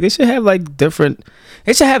damn, like they should have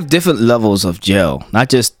different levels of jail, not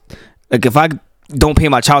just like if I don't pay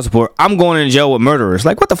my child support, I'm going in jail with murderers.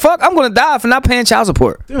 Like, what the fuck? I'm gonna die for not paying child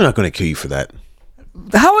support. They're not going to kill you for that.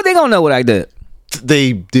 How are they gonna know what I did?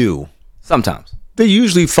 They do. Sometimes. They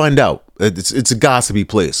usually find out. It's a gossipy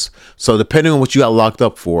place. So depending on what you got locked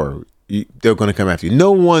up for, they're going to come after you.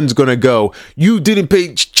 No one's going to go, you didn't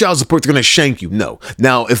pay child support, they're going to shank you. No.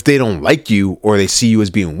 Now, if they don't like you or they see you as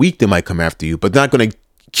being weak, they might come after you, but they're not going to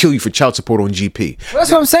kill you for child support on GP. Well,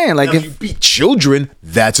 that's what I'm saying. Like, now, if you beat children,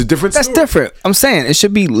 that's a different that's story. different. I'm saying it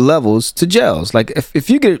should be levels to jails. Like, if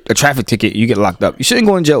you get a traffic ticket, you get locked up. You shouldn't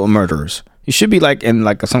go in jail with murderers. You should be in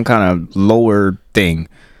some kind of lower thing.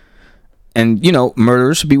 And,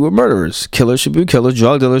 murderers should be with murderers. Killers should be with killers.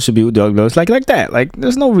 Drug dealers should be with drug dealers. Like that. Like,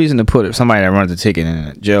 there's no reason to put somebody that runs a ticket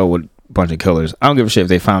in jail with a bunch of killers. I don't give a shit if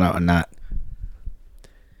they found out or not.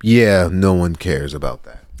 Yeah, no one cares about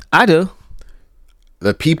that. I do.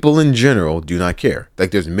 The people in general do not care.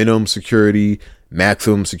 Like, there's minimum security,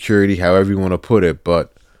 maximum security, however you want to put it.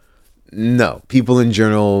 But no, people in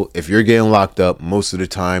general, if you're getting locked up, most of the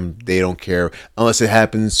time, they don't care unless it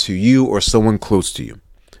happens to you or someone close to you.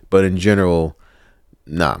 But in general,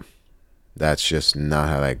 nah, that's just not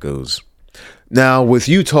how that goes. Now, with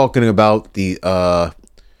you talking about the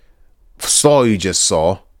Saw you just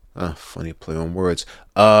saw, funny play on words.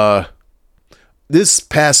 This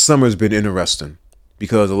past summer has been interesting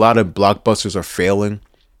because a lot of blockbusters are failing,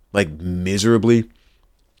 like miserably,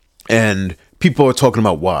 and people are talking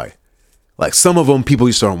about why. Like some of them, people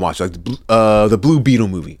used to start and watch, like the Blue Beetle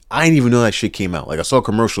movie. I didn't even know that shit came out. Like I saw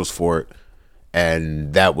commercials for it.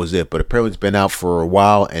 And that was it. But apparently it's been out for a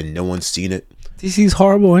while and no one's seen it. DC's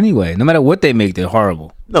horrible anyway. No matter what they make, they're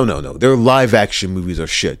horrible. No. Their live action movies are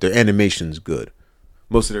shit. Their animation's good.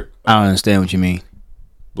 Most of their I don't understand what you mean.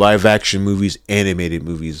 live action movies, animated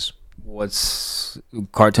movies. What's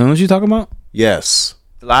cartoons you talking about? Yes.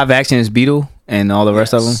 The live action is Beetle and all the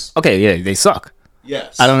rest of them? Okay, yeah, they suck.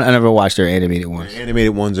 Yes. I never watched their animated ones. Their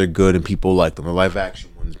animated ones are good and people like them. The live action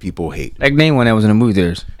ones people hate. Like name one that was in the movie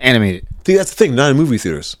theaters. Animated. See, that's the thing, not in movie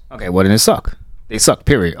theaters. Okay, well then it suck. They suck,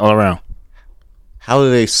 period, all around. How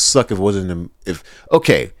do they suck if it wasn't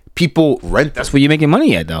okay, people rent them. That's where you're making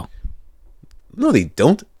money at though. No, they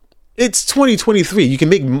don't. It's 2023. You can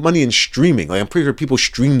make money in streaming. Like I'm pretty sure people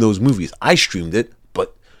stream those movies. I streamed it,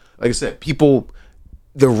 but like I said,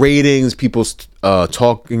 the ratings, people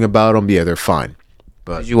talking about them, yeah, they're fine.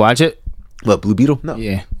 But Did you watch it? what, Blue Beetle? No.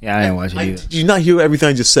 Yeah, I didn't watch it either. Did you not hear everything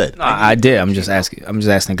I just said? No, I did. I'm just asking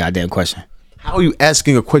a goddamn question. How are you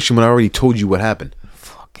asking a question when I already told you what happened?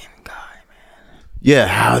 Fucking guy, man. Yeah,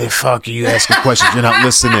 how the fuck are you asking questions? You're not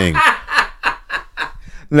listening.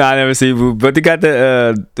 No, I never seen Blue, but they got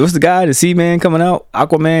what's the guy, the Sea Man coming out?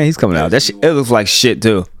 Aquaman, he's coming out. That shit, it looks like shit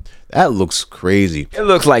too. That looks crazy. It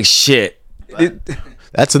looks like shit.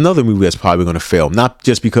 That's another movie that's probably going to fail. Not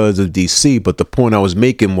just because of DC, but the point I was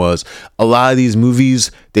making was a lot of these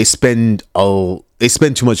movies, they spend too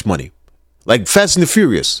much money. Like Fast and the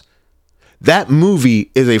Furious. That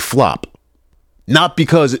movie is a flop. Not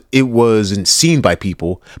because it wasn't seen by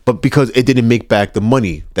people, but because it didn't make back the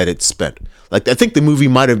money that it spent. Like I think the movie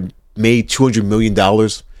might have made $200 million,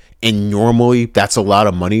 and normally that's a lot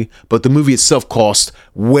of money, but the movie itself cost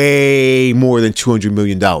way more than $200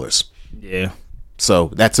 million. Yeah.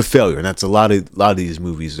 So that's a failure, and that's a lot of these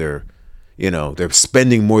movies. They're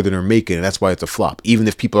spending more than they're making, and that's why it's a flop. Even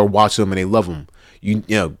if people are watching them and they love them,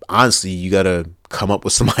 honestly, you gotta come up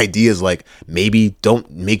with some ideas. Like maybe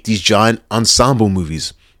don't make these giant ensemble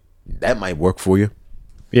movies. That might work for you.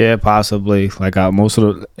 Yeah, possibly. Like most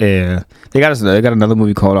of the they got another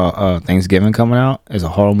movie called Thanksgiving coming out. It's a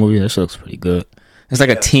horror movie. That shit looks pretty good. It's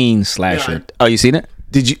like a teen slasher. Yeah. Oh, you seen it?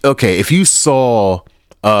 Did you? Okay, if you saw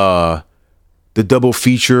the double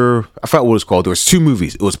feature, I forgot what it was called. There was two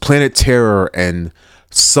movies. It was Planet Terror and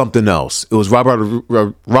something else. It was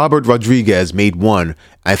Robert Rodriguez made one.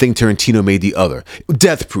 I think Tarantino made the other.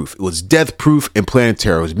 Death Proof. It was Death Proof and Planet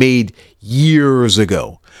Terror. It was made years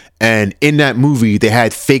ago. And in that movie, they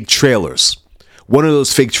had fake trailers. One of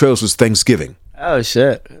those fake trailers was Thanksgiving. Oh,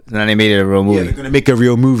 shit. And then they made it a real movie. Yeah, they're going to make a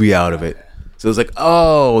real movie out of it. So it was like,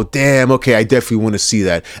 oh, damn, okay, I definitely want to see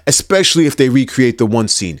that. Especially if they recreate the one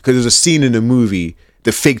scene. Because there's a scene in the movie,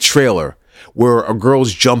 the fake trailer, where a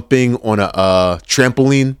girl's jumping on a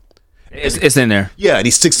trampoline. It's in there. Yeah, and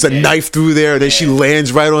he sticks a knife through there, and then she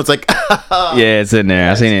lands right on. It's like, yeah, it's in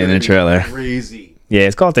there. I seen it in the trailer. Crazy. Yeah,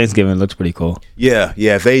 it's called Thanksgiving. It looks pretty cool. Yeah.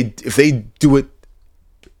 If they do it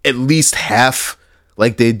at least half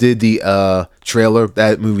like they did the trailer,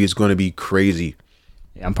 that movie is going to be crazy.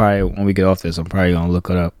 Yeah, I'm probably, when we get off this, I'm probably gonna look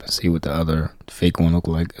it up and see what the other fake one look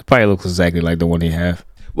like. It probably looks exactly like the one they have.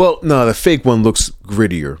 Well, no, the fake one looks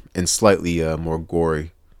grittier and slightly more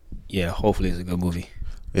gory. Yeah, hopefully it's a good movie.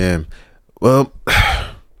 Yeah. Well,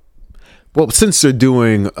 since they're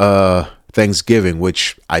doing Thanksgiving,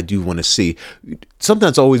 which I do want to see, something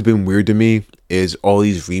that's always been weird to me is all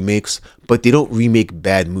these remakes, but they don't remake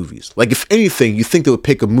bad movies. Like, if anything, you think they would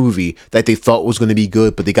pick a movie that they thought was going to be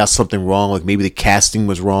good, but they got something wrong, like maybe the casting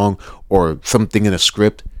was wrong or something in a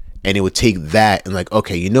script, and they would take that and like,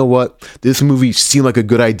 okay, you know what? This movie seemed like a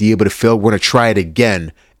good idea, but it failed. We're going to try it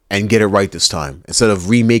again and get it right this time, instead of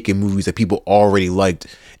remaking movies that people already liked,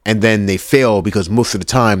 and then they fail because most of the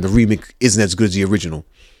time the remake isn't as good as the original.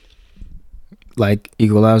 Like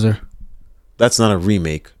Equalizer. That's not a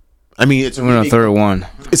remake. I mean, it's a third one.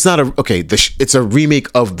 It's not a okay. It's a remake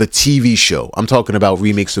of the TV show. I'm talking about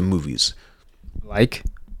remakes of movies. Like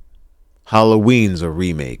Halloween's a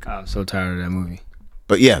remake. I'm so tired of that movie.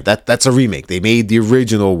 But yeah, that's a remake. They made the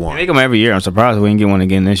original one. They make them every year. I'm surprised we didn't get one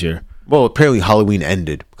again this year. Well, apparently Halloween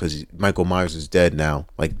ended because Michael Myers is dead now.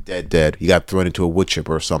 Like dead. He got thrown into a wood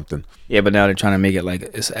chipper or something. Yeah, but now they're trying to make it like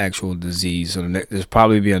it's actual disease. So there's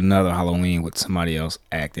probably be another Halloween with somebody else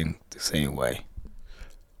acting the same way.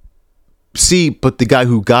 See, but the guy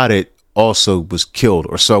who got it also was killed,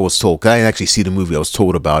 or so I was told. 'Cause I didn't actually see the movie. I was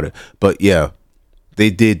told about it. But yeah, they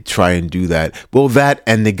did try and do that. Well, that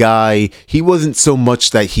and the guy, he wasn't so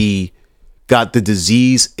much that he got the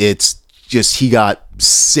disease. It's just he got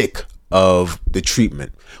sick of the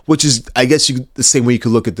treatment, which is, I guess, the same way you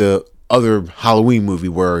could look at the other Halloween movie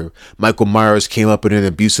where Michael Myers came up in an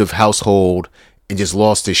abusive household and just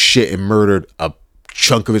lost his shit and murdered a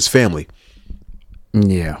chunk of his family.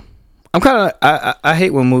 Yeah. I'm kind of, I hate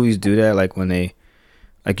when movies do that, like when they,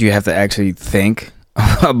 like you have to actually think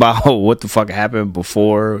about what the fuck happened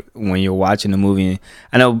before when you're watching the movie.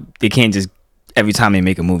 I know they can't just, every time they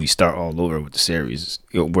make a movie, start all over with the series,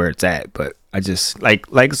 where it's at, but I just, like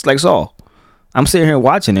Saul. I'm sitting here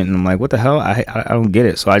watching it and I'm like, what the hell? I don't get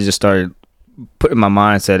it. So I just started putting my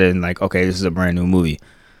mindset in like, okay, this is a brand new movie,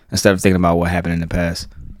 instead of thinking about what happened in the past.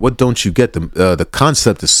 What don't you get? The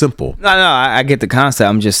concept is simple. No, I get the concept.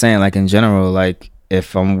 I'm just saying, like in general, like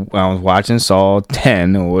if I was watching Saw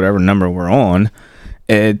 10 or whatever number we're on,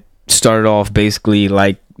 it started off basically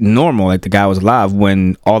like normal, like the guy was alive.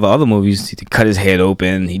 When all the other movies, he cut his head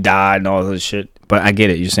open, he died, and all this shit. But I get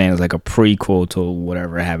it. You're saying it's like a prequel to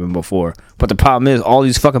whatever happened before. But the problem is, all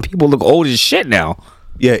these fucking people look old as shit now.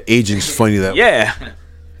 Yeah, aging's funny that. Yeah,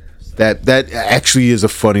 that actually is a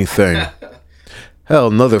funny thing. Hell,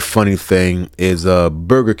 another funny thing is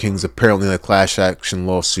Burger King's apparently in a class action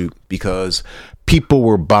lawsuit because people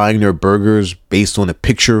were buying their burgers based on a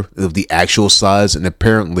picture of the actual size, and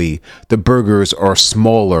apparently the burgers are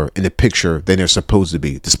smaller in the picture than they're supposed to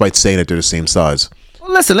be, despite saying that they're the same size.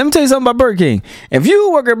 Well, listen, let me tell you something about Burger King. If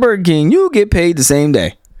you work at Burger King, you get paid the same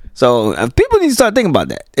day. So people need to start thinking about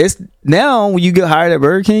that. It's now when you get hired at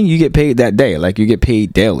Burger King, you get paid that day. Like you get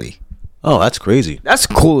paid daily. Oh, that's crazy. That's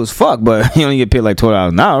cool as fuck, but you only get paid like $12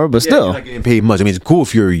 an hour, but still. You're not getting paid much. I mean, it's cool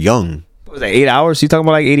if you're young. What was that, 8 hours? You talking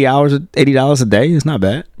about like 80 hours, $80 a day? It's not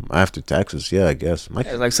bad. After taxes, yeah, I guess.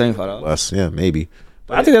 It's like $75. Less, yeah, maybe.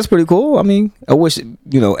 But I think that's pretty cool. I mean, I wish,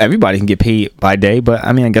 everybody can get paid by day, but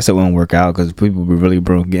I mean, I guess it won't work out because people be really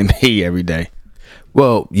broke getting paid every day.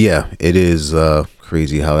 Well, yeah, it is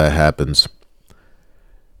crazy how that happens.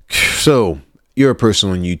 So, you're a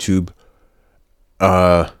person on YouTube.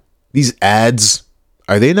 These ads,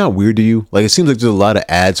 are they not weird to you? Like, it seems like there's a lot of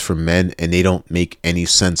ads for men and they don't make any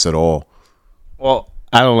sense at all. Well,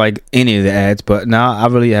 I don't like any of the ads, but now I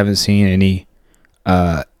really haven't seen any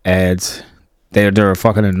ads. They're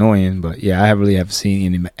fucking annoying, but yeah, I really haven't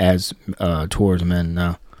seen any ads towards men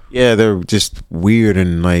now. Yeah, they're just weird,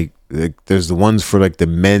 and like there's the ones for like the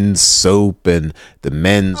men's soap and the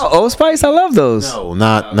men's Old Spice. I love those. No,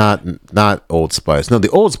 not Old Spice. No, the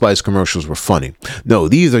Old Spice commercials were funny. No,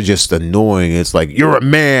 these are just annoying. It's like, you're a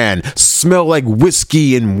man, smell like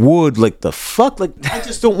whiskey and wood. Like, the fuck? Like, I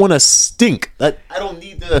just don't want to stink. I don't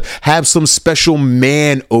need to have some special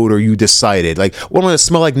man odor you decided. Like, what am I going to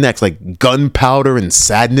smell like next? Like gunpowder and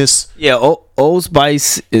sadness? Yeah, Old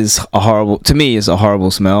Spice is a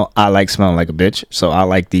horrible smell. I like smelling like a bitch, so I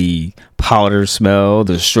like the powder smell,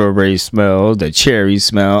 the strawberry smell, the cherry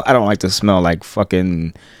smell. I don't like to smell like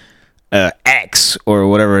fucking Axe or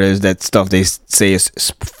whatever it is, that stuff they say is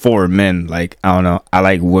for men. Like, I don't know. I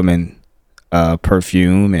like women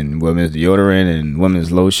perfume and women's deodorant and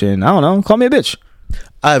women's lotion. I don't know. Call me a bitch.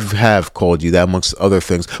 have called you that amongst other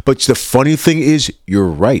things. But the funny thing is, you're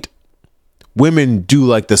right. Women do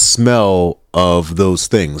like the smell of those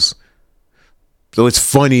things. So it's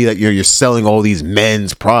funny that you're selling all these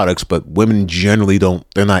men's products, but women generally don't.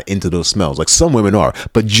 They're not into those smells. Like some women are,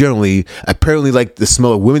 but generally, apparently, like the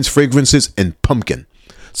smell of women's fragrances and pumpkin.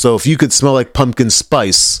 So if you could smell like pumpkin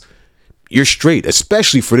spice, you're straight.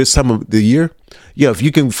 Especially for this time of the year. Yeah, if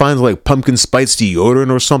you can find like pumpkin spice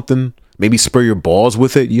deodorant or something, maybe spray your balls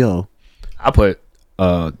with it. I put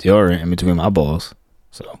deodorant in between my balls.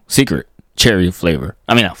 So secret cherry flavor.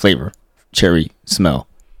 I mean not flavor, cherry smell.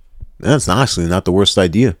 That's honestly not the worst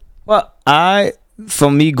idea. Well,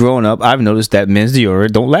 from me growing up, I've noticed that men's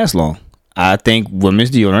deodorant don't last long. I think women's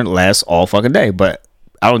deodorant lasts all fucking day, but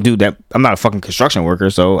I don't do that. I'm not a fucking construction worker,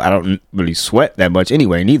 so I don't really sweat that much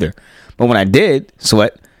anyway, neither. But when I did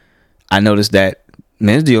sweat, I noticed that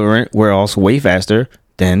men's deodorant wear off way faster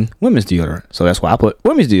than women's deodorant. So that's why I put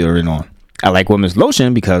women's deodorant on. I like women's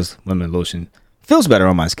lotion because women's lotion feels better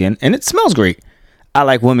on my skin and it smells great. I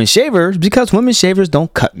like women's shavers because women's shavers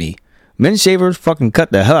don't cut me. Men's shavers fucking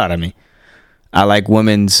cut the hell out of me. I like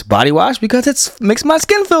women's body wash because it makes my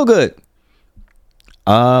skin feel good.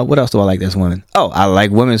 What else do I like that's women? Oh, I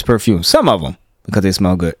like women's perfume. Some of them because they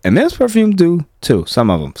smell good. And men's perfume do too.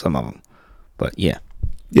 Some of them. But yeah.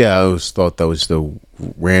 Yeah, I always thought that was the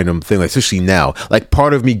random thing, like, especially now. Like,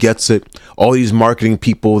 part of me gets it. All these marketing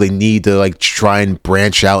people, they need to, like, try and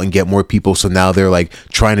branch out and get more people. So now they're, like,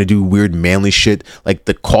 trying to do weird manly shit. Like,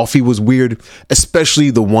 the coffee was weird, especially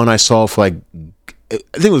the one I saw for, like, I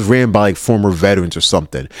think it was ran by, like, former veterans or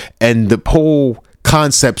something. And the whole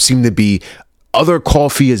concept seemed to be, other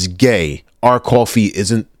coffee is gay. Our coffee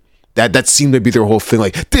isn't. That seemed to be their whole thing.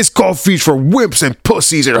 Like, this coffee's for wimps and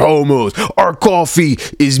pussies and homos. Our coffee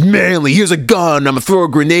is manly. Here's a gun. I'm gonna throw a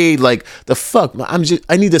grenade. Like, the fuck? I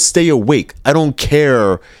need to stay awake. I don't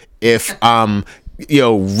care if I'm,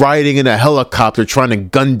 riding in a helicopter trying to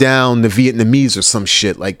gun down the Vietnamese or some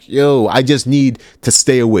shit. Like, I just need to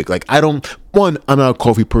stay awake. Like, I'm not a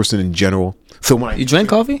coffee person in general. So when you drink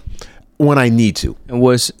coffee? When I need to. And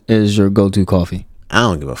what is your go-to coffee? I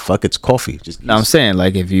don't give a fuck. It's coffee. No, I'm saying,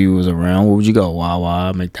 like, if you was around, where would you go?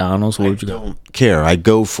 Wawa, McDonald's, where would you go? I don't care. I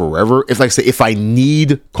go forever. If I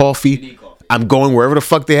need coffee, I'm going wherever the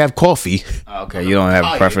fuck they have coffee. Okay, you don't have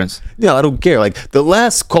a preference? No, I don't care. Like, the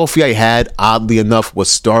last coffee I had, oddly enough, was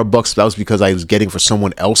Starbucks. That was because I was getting for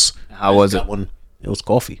someone else. How was it? It was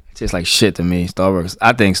coffee. It tastes like shit to me. Starbucks.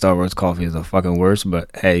 I think Starbucks coffee is the fucking worst, but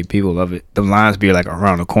hey, people love it. The lines be like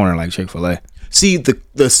around the corner like Chick-fil-A. See, the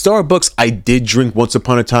Starbucks I did drink once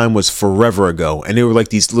upon a time was forever ago, and they were like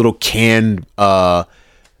these little cans. I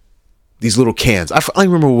don't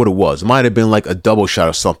remember what it was. It might have been like a double shot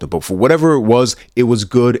or something, but for whatever it was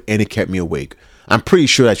good, and it kept me awake. I'm pretty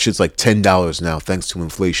sure that shit's like $10 now, thanks to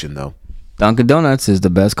inflation, though. Dunkin' Donuts is the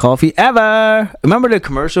best coffee ever. Remember the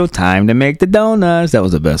commercial? Time to make the donuts. That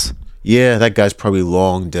was the best. Yeah, that guy's probably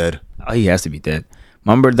long dead. Oh, he has to be dead.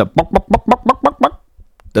 Remember the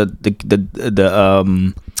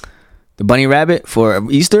bunny rabbit for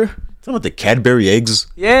Easter? Talking about the Cadbury eggs?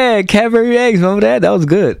 Yeah, Cadbury eggs. Remember that? That was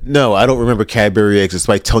good. No, I don't remember Cadbury eggs. It's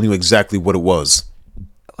by telling you exactly what it was.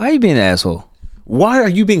 Why are you being an asshole? Why are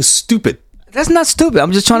you being stupid? That's not stupid.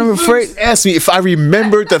 I'm just trying to rephrase. Ask me if I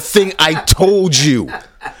remembered the thing I told you.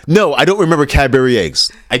 No, I don't remember Cadbury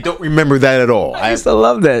eggs. I don't remember that at all. I used to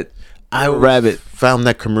love that. Rabbit. Found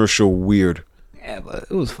that commercial weird. Yeah, but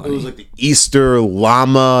it was funny. It was like the Easter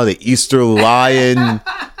llama, the Easter lion.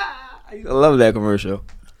 I love that commercial.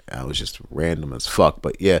 That was just random as fuck.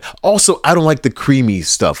 But yeah. Also, I don't like the creamy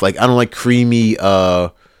stuff. Like, I don't like creamy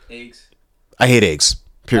eggs. I hate eggs.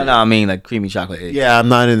 Period. No, I mean like creamy chocolate eggs. Yeah, I'm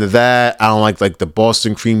not into that. I don't like the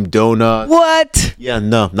Boston cream donut. What? Yeah,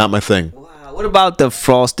 no, not my thing. Wow. What about the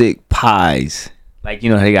frosted pies? Like,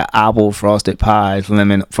 they got apple frosted pies,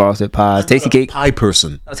 lemon frosted pies, tasty cake. Pie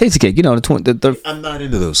person. Oh, tasty cake. The I'm not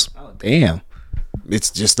into those. Oh, damn.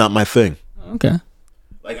 It's just not my thing. Okay.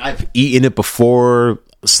 Like, I've eaten it before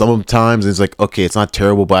sometimes. It's like, okay, it's not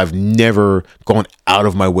terrible, but I've never gone out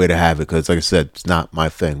of my way to have it because, like I said, it's not my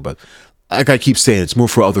thing. But like I keep saying, it's more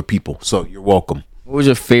for other people. So you're welcome. What was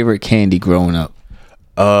your favorite candy growing up?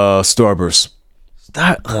 Starburst.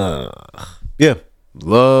 Yeah,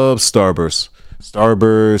 love Starburst.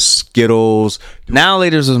 Starburst, Skittles. Now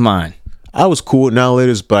Laters was mine. I was cool with Now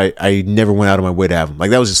Laters, but I never went out of my way to have them. Like,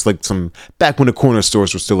 that was just like back when the corner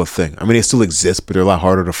stores were still a thing. I mean, they still exist, but they're a lot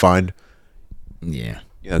harder to find. Yeah.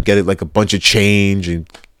 Get it like a bunch of change and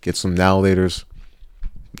get some Now Laters.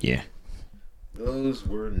 Yeah. Those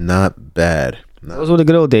were not bad. Those were the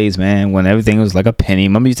good old days, man, when everything was like a penny.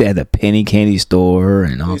 Remember, you used to have the penny candy store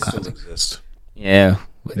and all kinds of. Exist. Yeah,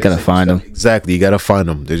 we gotta find them. Exactly, you gotta find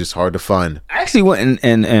them. They're just hard to find. I actually went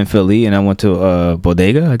in Philly, and I went to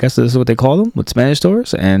Bodega. I guess this is what they call them with Spanish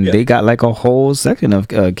stores, and they got like a whole section of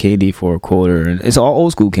candy for a quarter, and it's all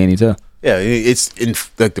old school candy too. Yeah, it's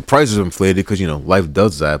like the prices are inflated because life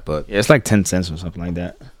does that, but Yeah, it's like 10 cents or something like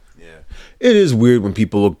that. it is weird when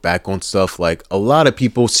people look back on stuff. Like, a lot of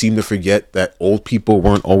people seem to forget that old people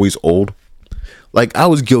weren't always old. Like, I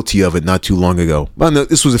was guilty of it not too long ago. Well, no,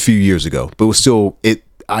 this was a few years ago, but it was still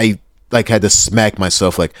I like had to smack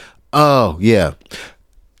myself like, oh yeah.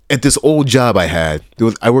 At this old job I had,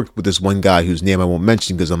 I worked with this one guy whose name I won't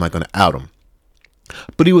mention because I'm not going to out him.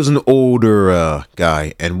 But he was an older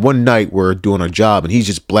guy, and one night we're doing our job, and he's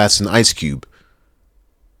just blasting Ice Cube.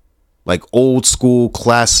 Like old school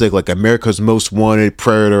classic, like America's Most Wanted,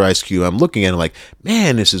 Predator, Ice Cube. I'm looking at it like,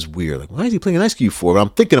 man, this is weird. Like, why is he playing Ice Cube for? But I'm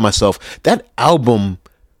thinking to myself, that album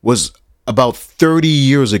was about 30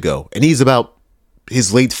 years ago, and he's about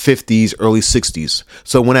his late 50s, early 60s.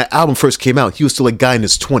 So when that album first came out, he was still a guy in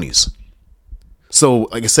his 20s. So,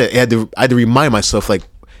 like I said, I had to remind myself, like,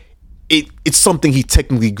 it's something he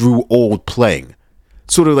technically grew old playing.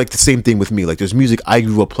 Sort of like the same thing with me. Like, there's music I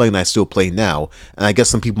grew up playing that I still play now, and I guess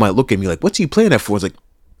some people might look at me like, "What's he playing that for?" It's like,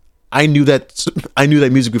 I knew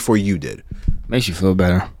that music before you did. Makes you feel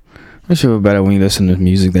better. Makes you feel better when you listen to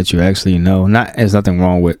music that you actually know. There's nothing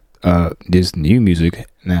wrong with this new music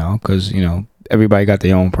now, because everybody got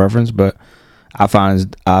their own preference. But I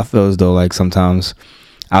feel as though like sometimes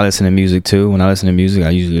I listen to music too. When I listen to music, I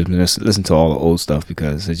usually listen to all the old stuff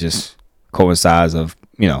because it just coincides of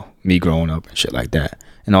me growing up and shit like that.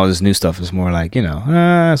 And all this new stuff is more like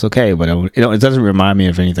it's okay, but it doesn't remind me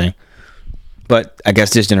of anything. But I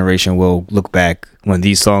guess this generation will look back when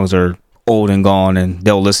these songs are old and gone, and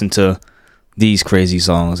they'll listen to these crazy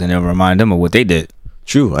songs and it'll remind them of what they did.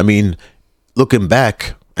 True. I mean, looking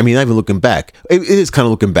back, not even looking back. It is kind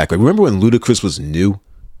of looking back. Like, remember when Ludacris was new?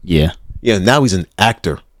 Yeah. Yeah. Now he's an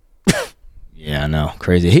actor. Yeah, I know.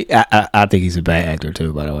 Crazy. I think he's a bad actor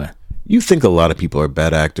too, by the way. You think a lot of people are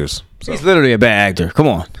bad actors. So. He's literally a bad actor. Come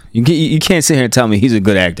on. You can't sit here and tell me he's a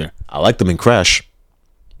good actor. I liked him in Crash.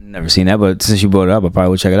 Never seen that, but since you brought it up, I probably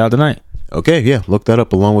will check it out tonight. Okay, yeah. Look that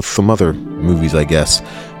up along with some other movies, I guess.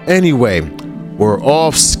 Anyway, we're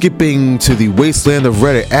off skipping to the wasteland of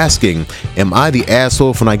Reddit asking, am I the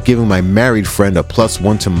asshole for not giving my married friend a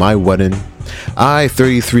 +1 to my wedding? I,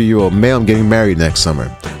 33-year-old male, am getting married next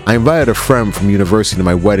summer. I invited a friend from university to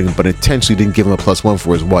my wedding, but intentionally didn't give him a +1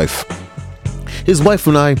 for his wife. His wife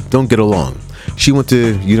and I don't get along. She went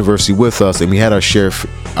to university with us, and we had our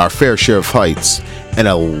fair share of fights, and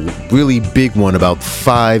a really big one about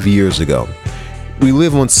 5 years ago. We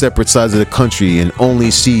live on separate sides of the country and only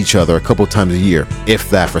see each other a couple times a year, if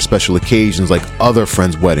that, for special occasions like other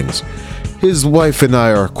friends' weddings. His wife and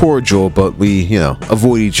I are cordial, but we,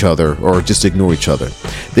 avoid each other or just ignore each other.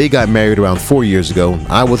 They got married around 4 years ago.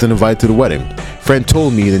 I wasn't invited to the wedding. Friend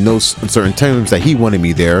told me in no uncertain terms that he wanted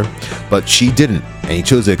me there, but she didn't, and he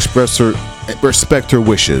chose to respect her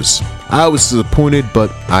wishes. I was disappointed,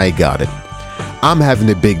 but I got it. I'm having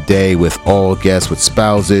a big day with all guests with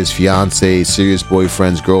spouses, fiancés, serious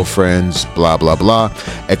boyfriends, girlfriends, blah blah blah,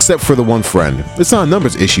 except for the one friend. It's not a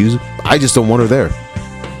numbers issue, I just don't want her there.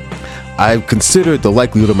 I've considered the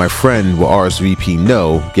likelihood of my friend will RSVP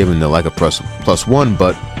no, given the like a +1,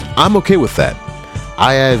 but I'm okay with that.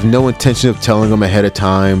 I have no intention of telling him ahead of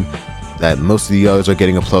time that most of the others are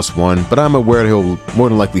getting a +1, but I'm aware he'll more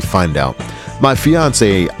than likely find out. My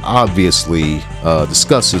fiance obviously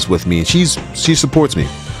discusses with me, and she supports me.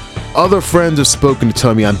 Other friends have spoken to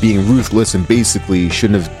tell me I'm being ruthless and basically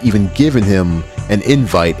shouldn't have even given him an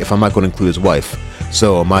invite if I'm not going to include his wife.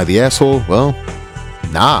 So am I the asshole? Well,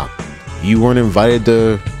 nah. You weren't invited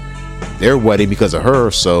to their wedding because of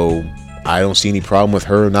her, so I don't see any problem with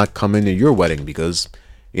her not coming to your wedding because,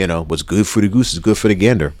 what's good for the goose is good for the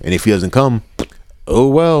gander. And if he doesn't come, oh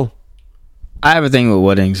well. I have a thing with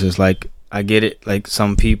weddings. It's like, I get it. Like,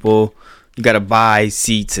 some people, you got to buy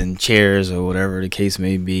seats and chairs or whatever the case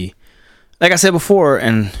may be. Like I said before,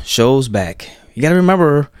 and shows back, you got to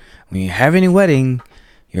remember, when you're having a wedding,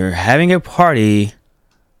 you're having a party.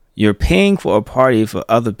 You're paying for a party for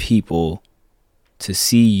other people to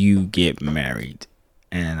see you get married.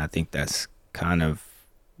 And I think that's kind of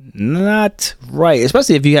not right,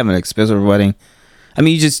 especially if you have an expensive wedding. I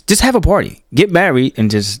mean, you just have a party. Get married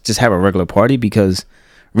and just have a regular party, because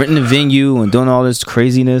renting a venue and doing all this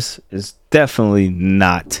craziness is definitely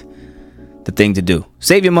not the thing to do.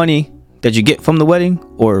 Save your money that you get from the wedding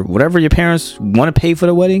or whatever your parents want to pay for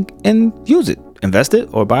the wedding and use it. Invest it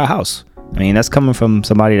or buy a house. I mean, that's coming from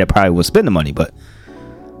somebody that probably would spend the money, but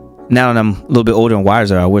now that I'm a little bit older and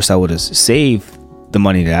wiser, I wish I would have saved the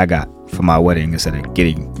money that I got for my wedding instead of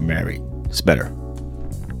getting married. It's better.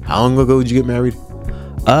 How long ago did you get married?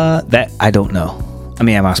 That I don't know. I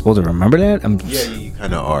mean, am I supposed to remember that? Yeah, you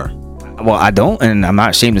kind of are. Well, I don't, and I'm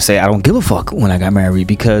not ashamed to say I don't give a fuck when I got married,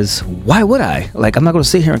 because why would I? Like, I'm not going to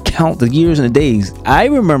sit here and count the years and the days. I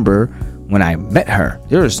remember when I met her.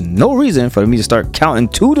 There's no reason for me to start counting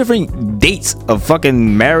 2 different dates of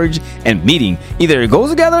fucking marriage and meeting. Either it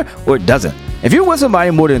goes together or it doesn't. If you're with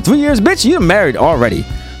somebody more than 3 years, bitch, you're married already.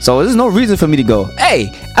 So there's no reason for me to go, hey,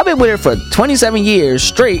 I've been with her for 27 years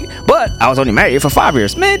straight, but I was only married for 5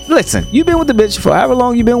 years. Man, listen, you've been with the bitch for however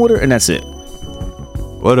long you've been with her, and that's it.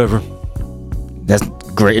 Whatever. That's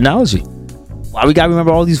great analogy. Why we gotta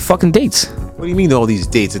remember all these fucking dates? What do you mean all these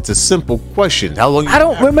dates? It's a simple question. How long? I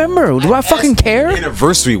don't remember. Do I fucking care? Your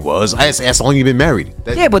anniversary was. I asked how long you been married.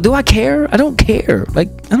 Yeah, but do I care? I don't care. Like,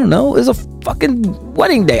 I don't know. It's a fucking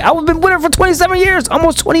wedding day. I've been with her for 27 years,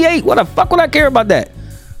 almost 28. What the fuck would I care about that?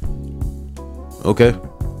 Okay.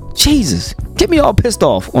 Jesus, get me all pissed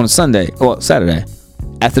off on a Sunday or Saturday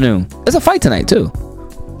afternoon. There's a fight tonight too.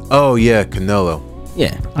 Oh yeah, Canelo.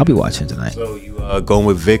 Yeah, I'll be watching tonight. So you going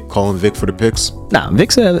with Vic? Calling Vic for the picks? Nah,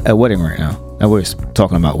 Vic's at a wedding right now. And we're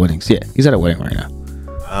talking about weddings. Yeah, he's at a wedding right now.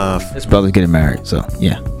 His brother's getting married. So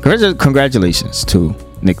yeah, congratulations to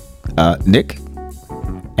Nick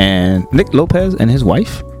and Nick Lopez and his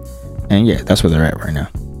wife. And yeah, that's where they're at right now.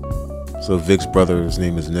 So Vic's brother's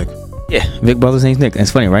name is Nick. Yeah, Vic brother's name's Nick.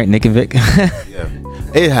 It's funny, right? Nick and Vic. Yeah,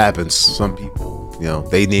 it happens. Some people,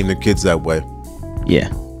 they name their kids that way. Yeah.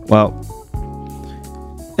 Well,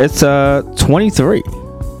 it's 23.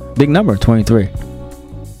 Big number, 23.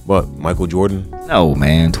 What, Michael Jordan? No,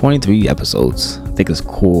 man, 23 episodes. I think it's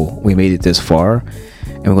cool. We made it this far,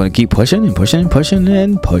 and we're going to keep pushing and pushing and pushing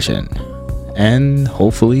and pushing. And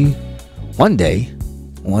hopefully, one day,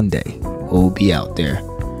 we'll be out there.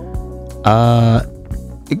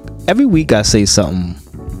 Every week I say something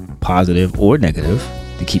positive or negative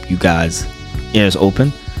to keep you guys' ears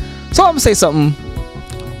open. So I'm going to say something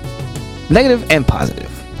negative and positive.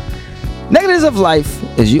 Negatives of life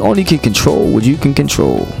is you only can control what you can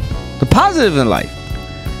control. The positive in life,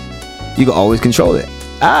 you can always control it.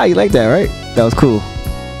 You like that, right? That was cool.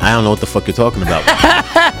 I don't know what the fuck you're talking about.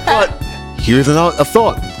 But here's a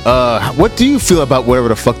thought. What do you feel about whatever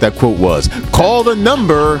the fuck that quote was? Call the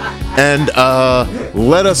number and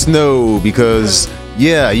let us know, because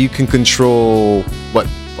you can control what.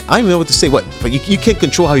 I don't even know what to say. What? But you can't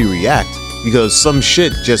control how you react, because some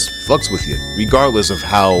shit just fucks with you, regardless of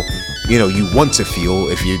how you want to feel.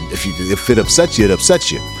 If it upsets you, it upsets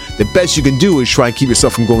you. The best you can do is try and keep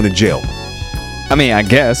yourself from going to jail. I mean, I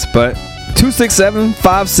guess, but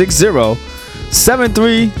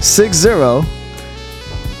 267-560-7360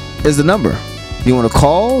 is the number. You want to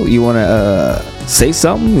call? You want to say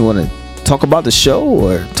something? You want to talk about the show,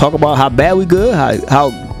 or talk about how bad we good,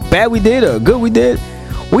 how bad we did or good we did?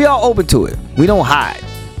 We all open to it. We don't hide.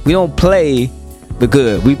 We don't play the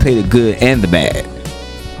good. We play the good and the bad.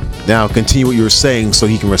 Now continue what you were saying so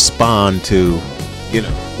he can respond to,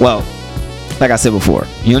 Well, like I said before,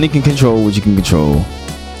 you only can control what you can control.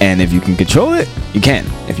 And if you can control it, you can.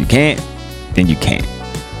 If you can't, then you can't.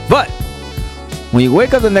 But when you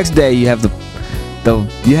wake up the next day, you have the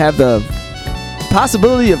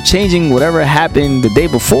possibility of changing whatever happened the day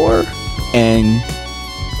before and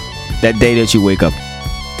that day that you wake up.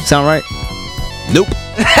 Sound right? Nope.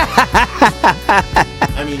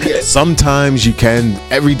 I mean, yeah, sometimes you can.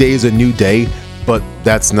 Every day is a new day, but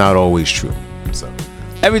that's not always true. So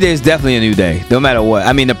every day is definitely a new day, no matter what.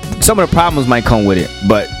 I mean, some of the problems might come with it,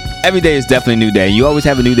 but every day is definitely a new day. You always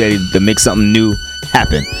have a new day to make something new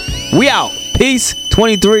happen. We out. Peace.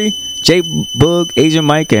 23. J Boog, Asian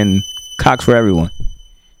Mike, and Cox for everyone.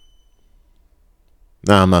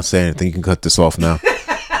 Nah, I'm not saying anything. You can cut this off now.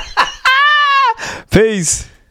 Peace.